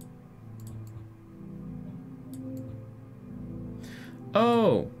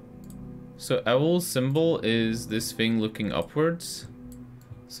 Oh! So owl's symbol is this thing looking upwards.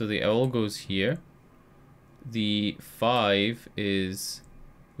 So the owl goes here. The 5 is...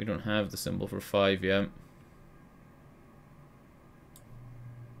 We don't have the symbol for 5 yet.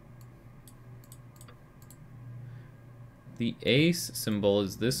 The ace symbol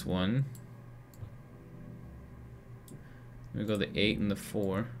is this one. We got the 8 and the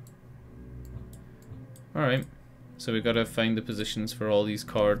 4. Alright. So we gotta find the positions for all these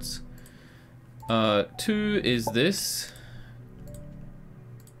cards. 2 is this.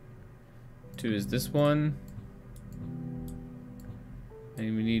 2 is this one.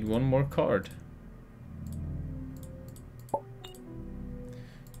 And we need one more card.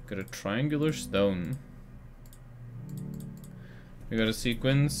 Got a triangular stone. We got a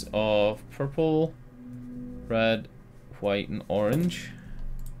sequence of purple, red, white, and orange.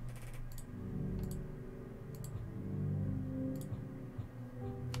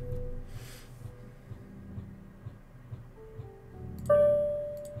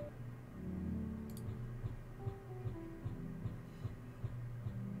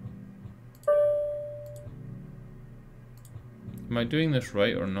 Am I doing this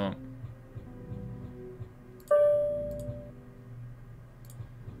right or not?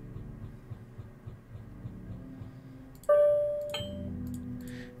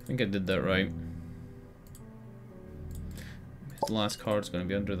 I think I did that right. His last card's going to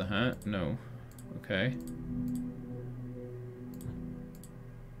be under the hat? No. Okay.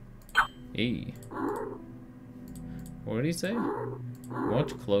 Hey. What did he say?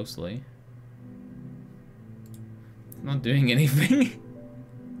 Watch closely. Not doing anything.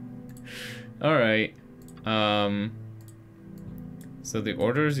 Alright. So the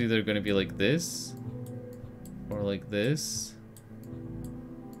order is either going to be like this, or like this,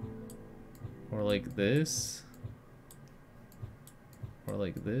 or like this, or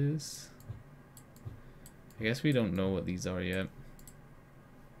like this. I guess we don't know what these are yet.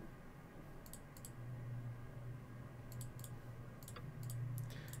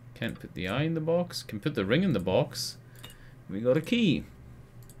 Can't put the eye in the box. Can put the ring in the box. We got a key.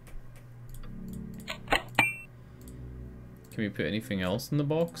 Can we put anything else in the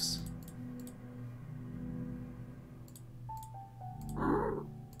box?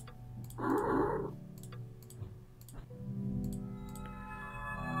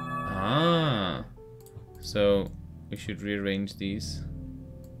 Ah. So we should rearrange these.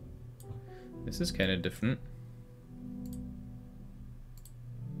 This is kind of different.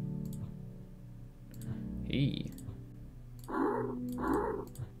 Hey.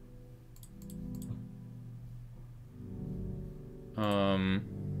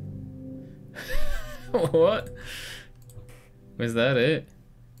 What? Was that it?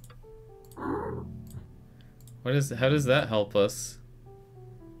 What is, how does that help us?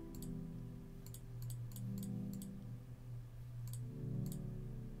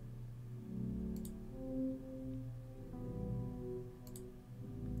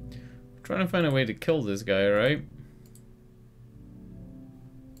 We're trying to find a way to kill this guy, right?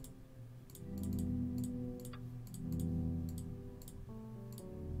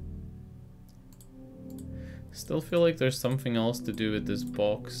 Still feel like there's something else to do with this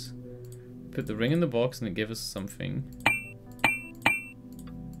box. Put the ring in the box and it gave us something.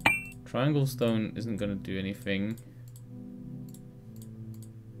 Triangle stone isn't going to do anything.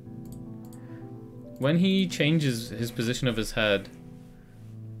 When he changes his position of his head,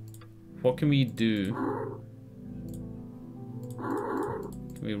 what can we do?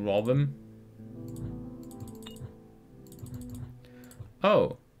 Can we rob him?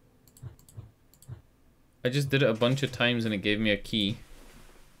 Oh. I just did it a bunch of times and it gave me a key.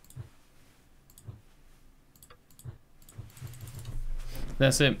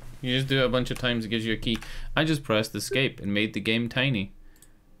 That's it. You just do it a bunch of times, it gives you a key. I just pressed escape and made the game tiny.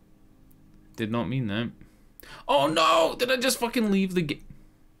 Did not mean that. Oh no! Did I just fucking leave the game?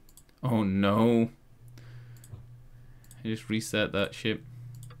 Oh no. I just reset that ship.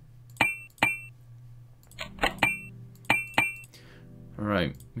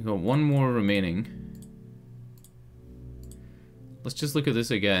 Alright, we got one more remaining. Let's just look at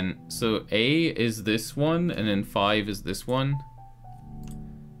this again. So A is this one, and then 5 is this one.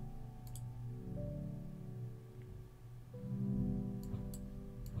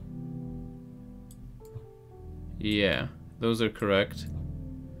 Yeah, those are correct.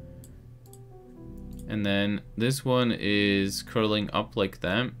 And then this one is curling up like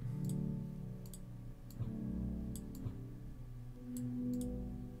that.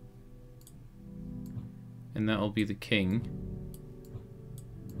 And that'll be the king.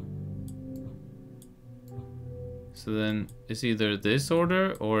 So then it's either this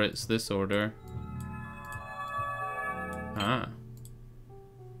order or it's this order. Ah.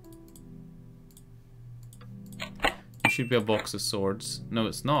 There should be a box of swords. No,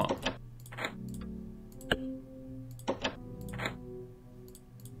 it's not.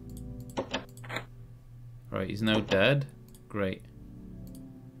 Right, he's now dead. Great.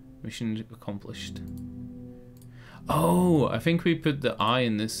 Mission accomplished. Oh, I think we put the eye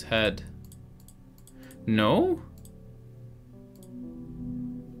in this head. No?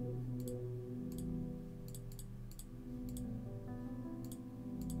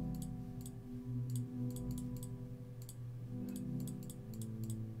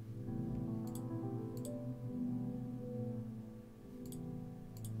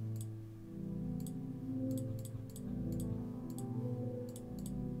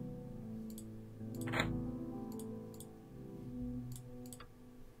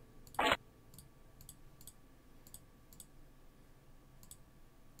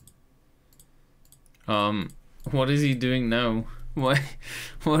 What is he doing now?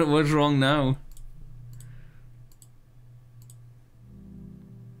 What's wrong now?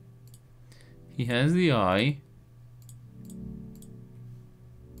 He has the eye.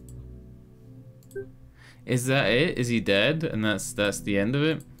 Is that it? Is he dead? And that's the end of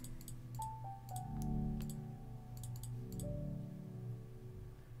it?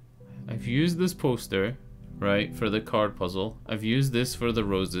 I've used this poster, right, for the card puzzle. I've used this for the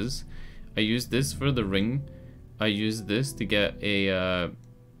roses. I used this for the ring. I used this to get a,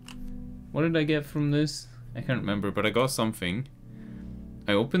 what did I get from this? I can't remember, but I got something.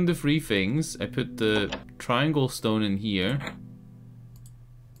 I opened the free things. I put the triangle stone in here.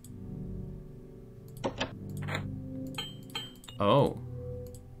 Oh.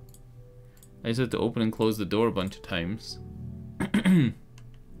 I just had to open and close the door a bunch of times.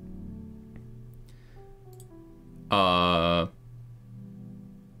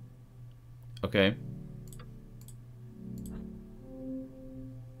 Okay.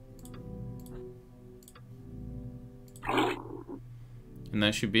 And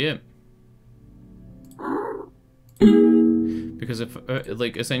that should be it. Because if,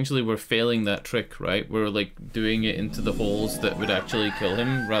 like, essentially we're failing that trick, right? We're, like, doing it into the holes that would actually kill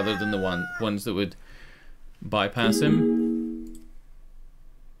him, rather than the ones that would bypass him.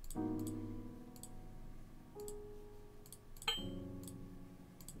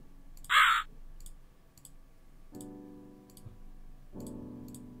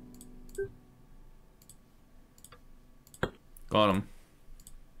 Got him.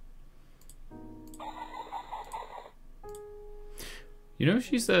 You know,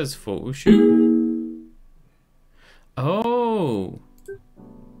 she says photo shoot. Oh.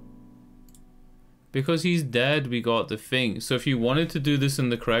 Because he's dead, we got the thing. So if you wanted to do this in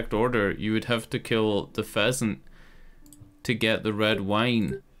the correct order, you would have to kill the pheasant to get the red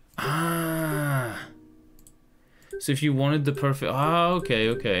wine. Ah. So if you wanted the perfect... Ah, okay,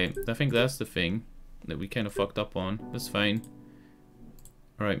 okay. I think that's the thing that we kind of fucked up on. That's fine.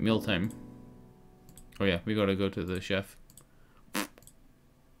 Alright, mealtime. Oh yeah, we gotta go to the chef.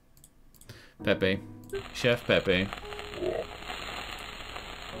 Pepe. Chef Pepe.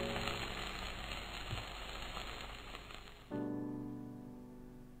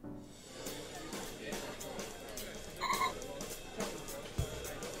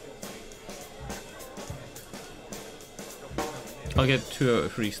 I'll get 2 out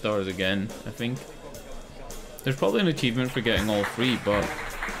of 3 stars again, I think. There's probably an achievement for getting all 3, but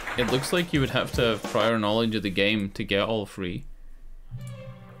it looks like you would have to have prior knowledge of the game to get all 3,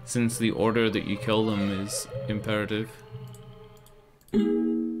 since the order that you kill them is imperative.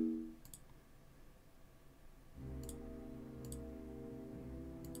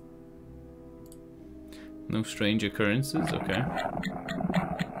 No strange occurrences, okay.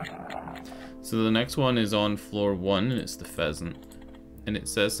 So the next one is on floor 1, and it's the pheasant. And it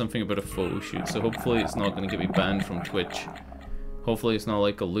says something about a photo shoot, so hopefully it's not going to get me banned from Twitch. Hopefully it's not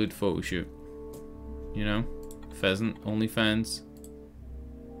like a lewd photo shoot. You know? Pheasant, only fans.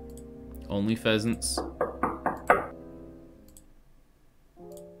 Only pheasants.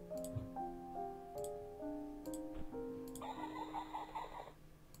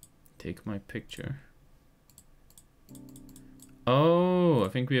 Take my picture. Oh, I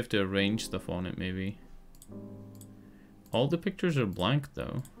think we have to arrange stuff on it, maybe. All the pictures are blank,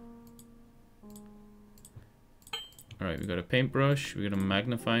 though. Alright, we got a paintbrush, we got a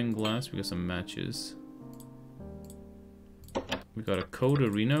magnifying glass, we got some matches. We got a code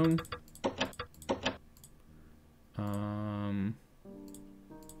of Reno.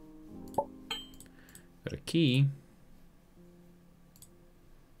 Got a key.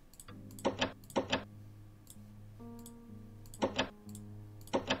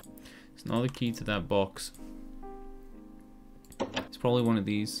 It's not the key to that box. It's probably one of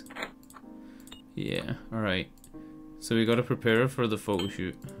these. Yeah, alright. So we gotta prepare her for the photo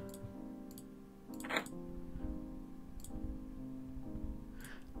shoot.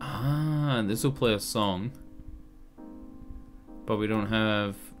 Ah, this will play a song. But we don't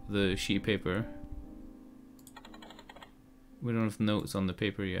have the sheet paper. We don't have notes on the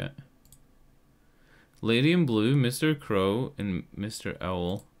paper yet. Lady in Blue, Mr. Crow, and Mr.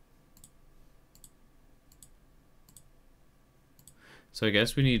 Owl. So I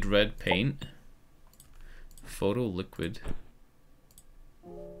guess we need red paint. Photo liquid.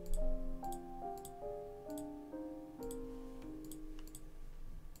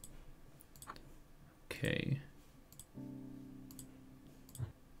 Okay.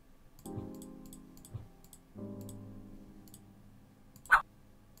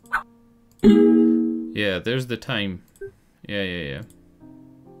 Yeah, there's the time. Yeah.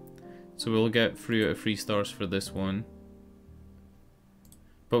 So we'll get 3 out of 3 stars for this one.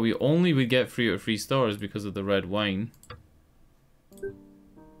 But we only would get 3 out of 3 stars because of the red wine.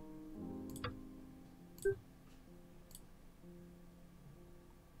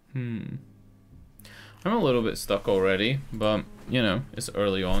 I'm a little bit stuck already, but, you know, it's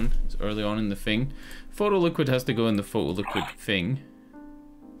early on. It's early on in the thing. Photo liquid has to go in the photo liquid thing.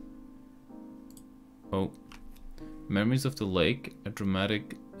 Oh. Memories of the Lake, a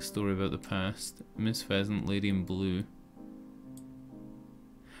dramatic story about the past. Miss Pheasant, Lady in Blue.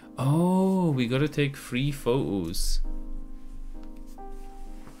 Oh, we gotta take 3 photos.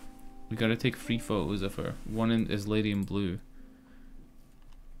 We gotta take 3 photos of her. One is Lady in Blue.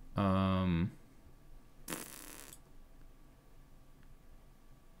 We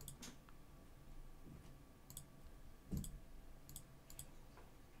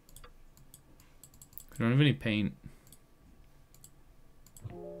don't have any paint.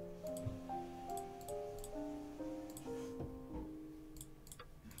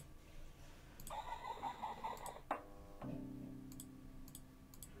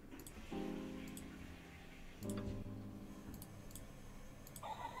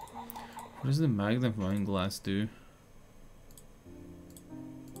 What does the magnifying glass do?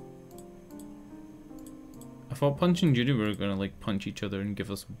 I thought Punch and Judy were gonna like punch each other and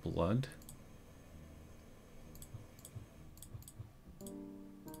give us blood.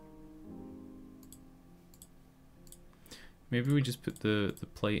 Maybe we just put the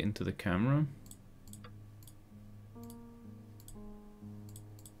plate into the camera.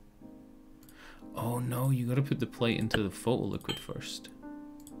 Oh no, you gotta put the plate into the photo liquid first.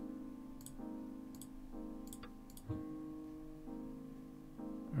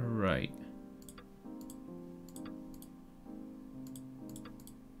 Alright.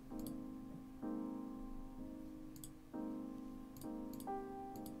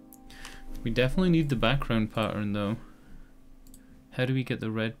 We definitely need the background pattern though. How do we get the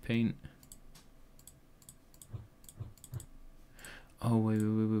red paint? Oh,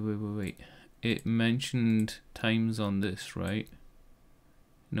 wait. It mentioned times on this, right?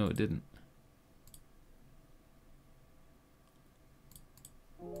 No, it didn't.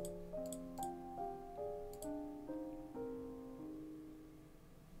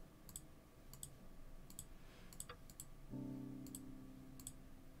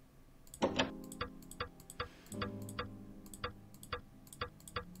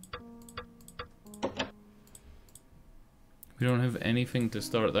 We don't have anything to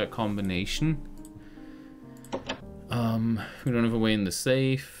start that combination. We don't have a way in the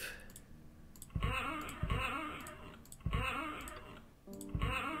safe.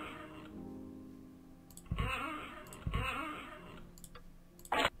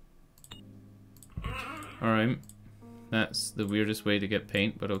 Alright. That's the weirdest way to get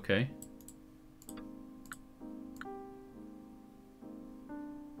paint, but okay.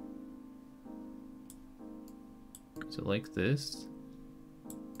 Is it like this?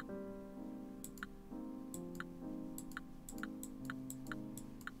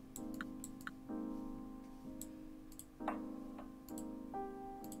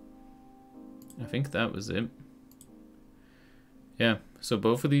 I think that was it. Yeah, so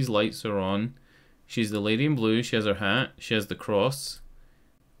both of these lights are on. She's the lady in blue, she has her hat, she has the cross.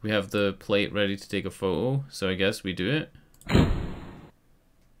 We have the plate ready to take a photo, so I guess we do it.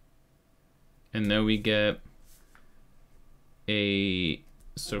 And now we get a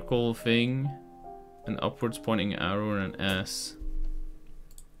circle thing, an upwards pointing arrow, and an S.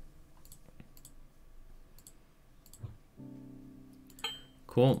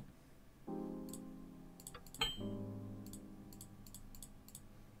 Cool.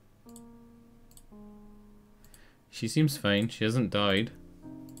 She seems fine, she hasn't died.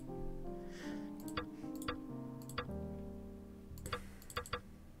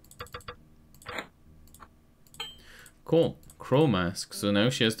 Cool. Crow mask. So now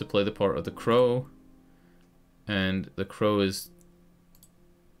she has to play the part of the crow. And the crow is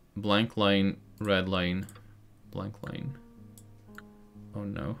blank line, red line, blank line. Oh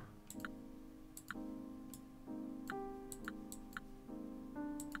no.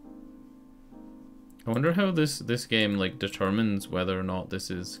 I wonder how this game like determines whether or not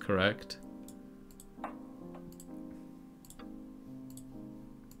this is correct.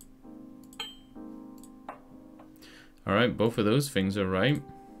 Alright, both of those things are right.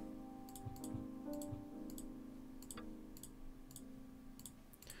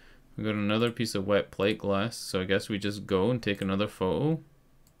 We got another piece of wet plate glass, so I guess we just go and take another photo.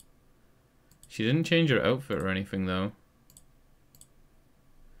 She didn't change her outfit or anything though.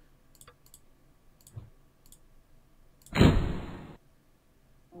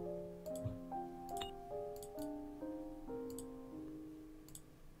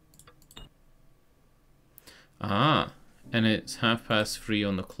 Ah, and it's 3:30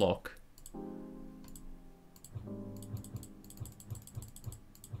 on the clock.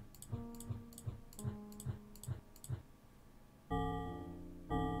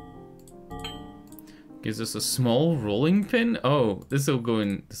 Gives us a small rolling pin. Oh, this will go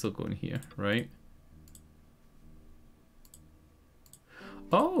in here, right?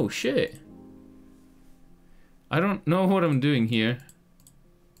 Oh shit. I don't know what I'm doing here.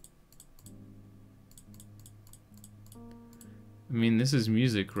 I mean, this is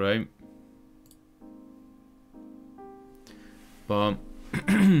music, right? But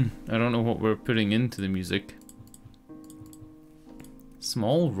I don't know what we're putting into the music.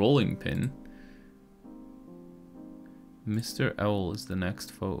 Small rolling pin. Mr. Owl is the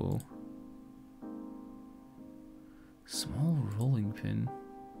next photo. Small rolling pin.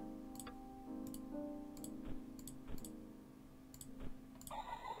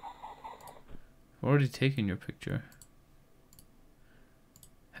 I've already taken your picture.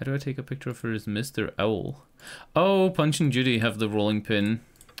 How do I take a picture for his Mr. Owl? Oh, Punch and Judy have the rolling pin.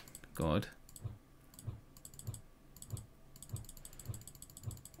 God.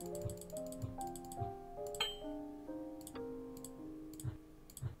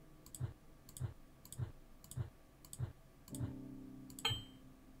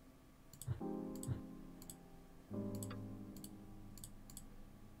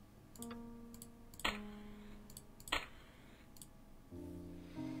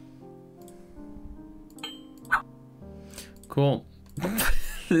 Cool.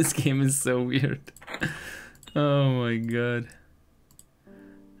 This game is so weird. Oh my god.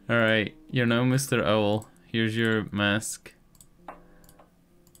 Alright, you're now Mr. Owl. Here's your mask.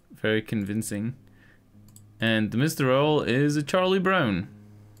 Very convincing. And the Mr. Owl is a Charlie Brown.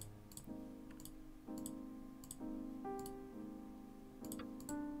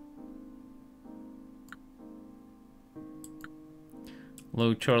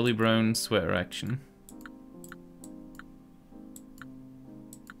 Low Charlie Brown sweater action.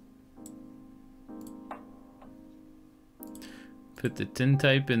 Put the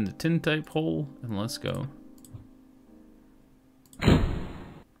tintype in the tintype hole and let's go.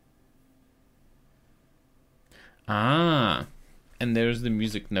 Ah, and there's the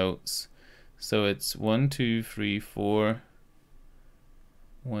music notes. So it's 1, 2, 3, 4,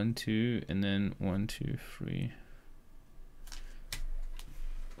 1, 2, and then 1, 2, 3.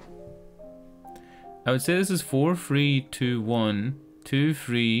 I would say this is 4, 3, 2, 1, 2,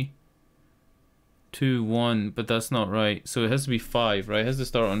 3, 2, 1, but that's not right. So it has to be 5, right? It has to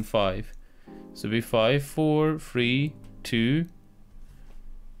start on 5. So it'd be 5, 4, 3, 2,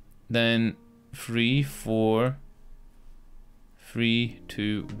 then 3, 4, 3,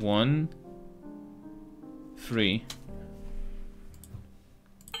 2, 1, 3.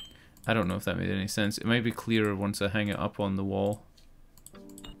 I don't know if that made any sense. It might be clearer once I hang it up on the wall.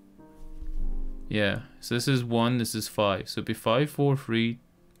 Yeah, so this is 1, this is 5. So it'd be 5, 4, 3,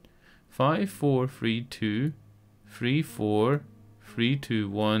 5, 4, 3, 2, 3, 4, 3, 2,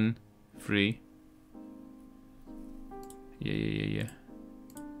 1, 3. Yeah.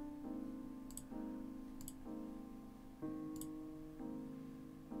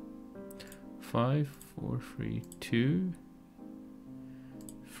 5, 4, 3, 2,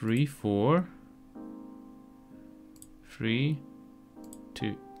 3, 4, 3,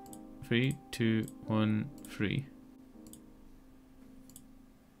 2, 3, 2, 1, 3.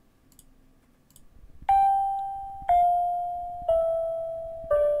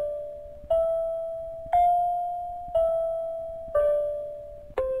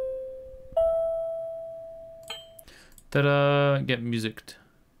 Ta-da! Get musicked.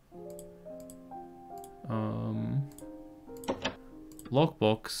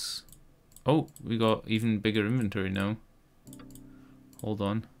 Lockbox. Oh, we got even bigger inventory now. Hold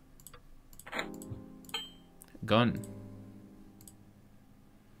on. Gun.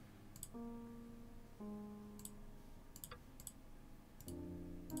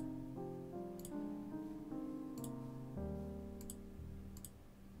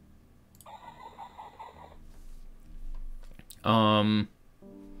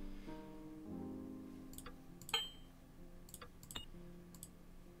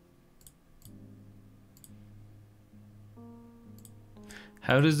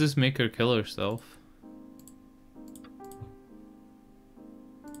 How does this make her kill herself?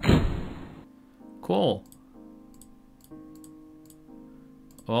 Cool.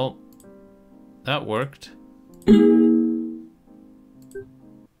 Well, that worked.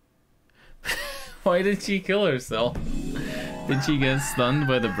 Why did she kill herself? Did she get stunned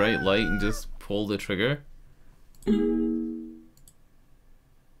by the bright light and just pull the trigger?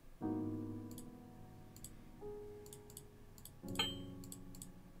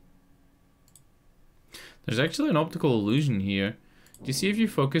 There's actually an optical illusion here. Do you see if you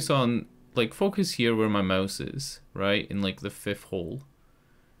focus on, like, focus here where my mouse is, right? In like the 5th hole.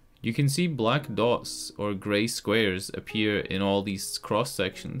 You can see black dots or grey squares appear in all these cross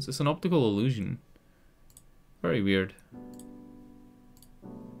sections. It's an optical illusion. Very weird.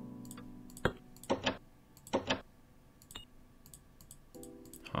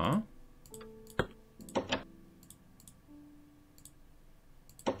 Huh?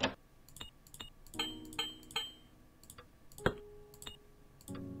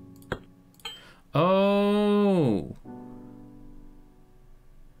 Oh.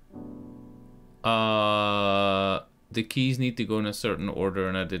 The keys need to go in a certain order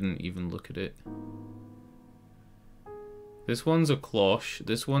and I didn't even look at it. This one's a cloche,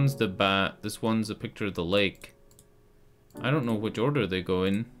 this one's the bat, this one's a picture of the lake. I don't know which order they go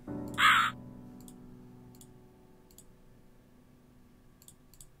in.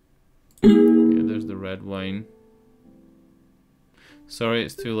 Yeah, there's the red wine. Sorry,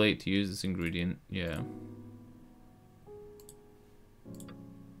 it's too late to use this ingredient. Yeah.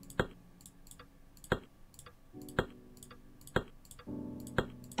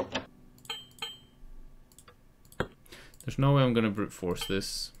 There's no way I'm gonna brute force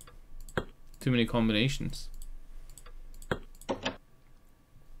this. Too many combinations.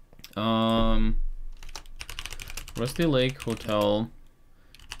 Rusty Lake Hotel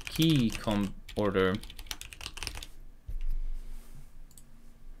key order.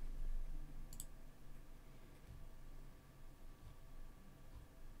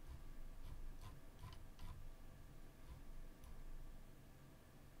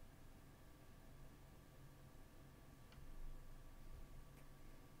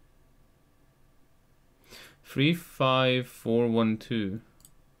 Three, 5, 4, 1, 2.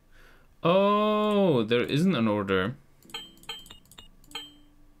 Oh, there isn't an order.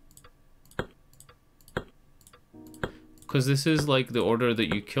 Because this is like the order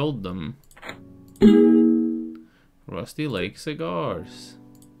that you killed them. Rusty Lake cigars.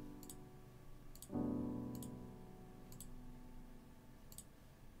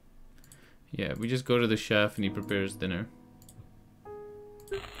 Yeah, we just go to the chef and he prepares dinner.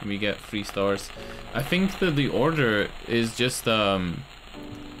 And we get 3 stars. I think that the order is just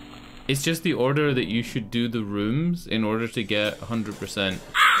it's just the order that you should do the rooms in order to get 100%.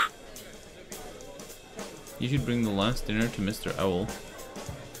 You should bring the last dinner to Mr. Owl.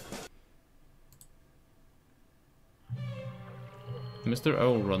 Mr.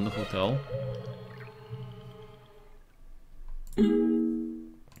 Owl run the hotel.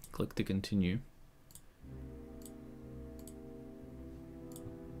 Click to continue.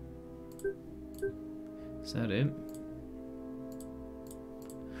 Is that it?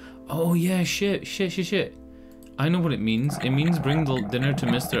 Oh yeah, shit. I know what it means. It means bring the dinner to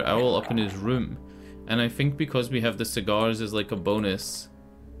Mr. Owl up in his room. And I think because we have the cigars as like a bonus.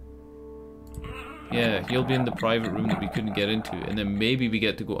 Yeah, he'll be in the private room that we couldn't get into. And then maybe we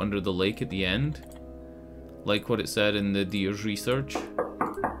get to go under the lake at the end. Like what it said in the Deer's research.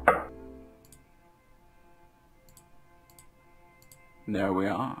 There we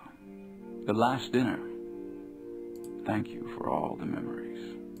are. The last dinner. Thank you for all the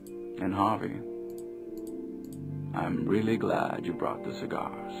memories. And Harvey, I'm really glad you brought the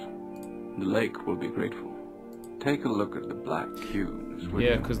cigars. The lake will be grateful. Take a look at the black cubes.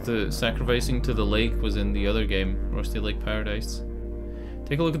 Yeah, because the sacrificing to the lake was in the other game, Rusty Lake Paradise.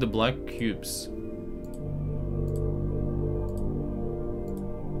 Take a look at the black cubes.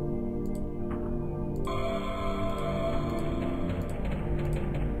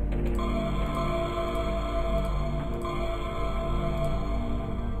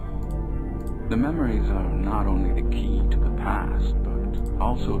 The memories are not only the key to the past, but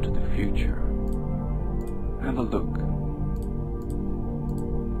also to the future. Have a look.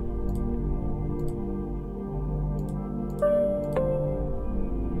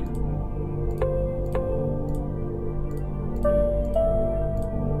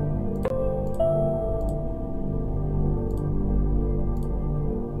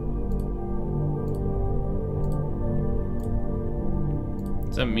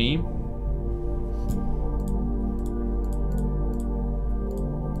 Is that me?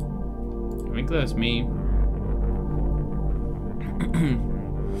 I think that's me.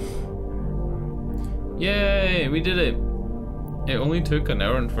 Yay, we did it. It only took an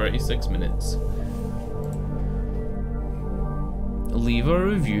hour and 36 minutes. Leave a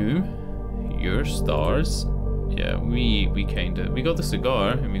review. Your stars. Yeah, we got the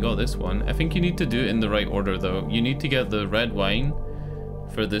cigar and we got this one. I think you need to do it in the right order though. You need to get the red wine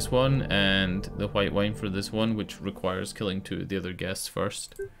for this one and the white wine for this one, which requires killing 2 of the other guests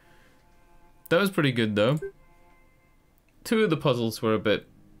first. That was pretty good though. 2 of the puzzles were a bit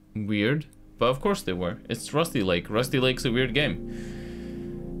weird, but of course they were. It's Rusty Lake. Rusty Lake's a weird game.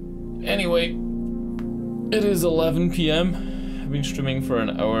 Anyway, it is 11 p.m. I've been streaming for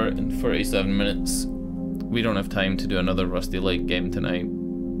an hour and 47 minutes. We don't have time to do another Rusty Lake game tonight.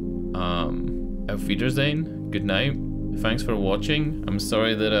 Auf Wiedersehen. Good night. Thanks for watching. I'm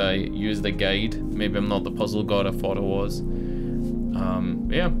sorry that I used the guide. Maybe I'm not the puzzle god I thought I was.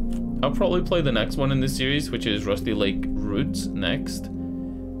 Yeah, I'll probably play the next one in this series, which is Rusty Lake Roots next.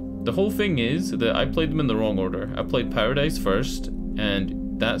 The whole thing is that I played them in the wrong order. I played Paradise first,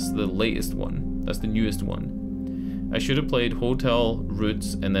 and that's the latest one. That's the newest one. I should have played Hotel,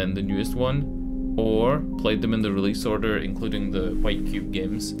 Roots, and then the newest one, or played them in the release order, including the White Cube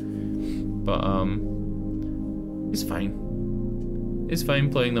games. But, it's fine. It's fine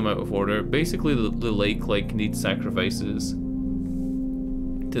playing them out of order. Basically, the lake like needs sacrifices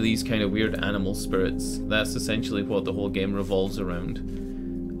to these kind of weird animal spirits. That's essentially what the whole game revolves around.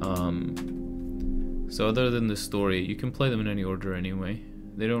 So other than the story, you can play them in any order anyway.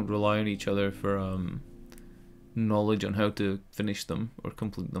 They don't rely on each other for knowledge on how to finish them or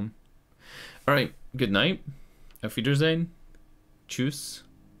complete them. Alright, good night. Auf Wiedersehen. Tschüss.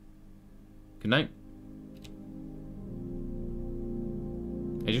 Good night.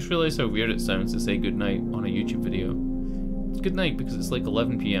 I just realized how weird it sounds to say good night on a YouTube video. It's good night because it's like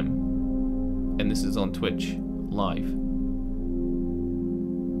 11 p.m. and this is on Twitch live.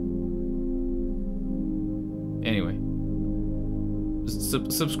 Anyway,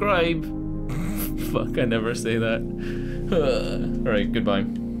 subscribe. Fuck, I never say that. Alright, goodbye.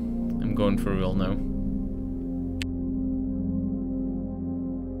 I'm going for real now.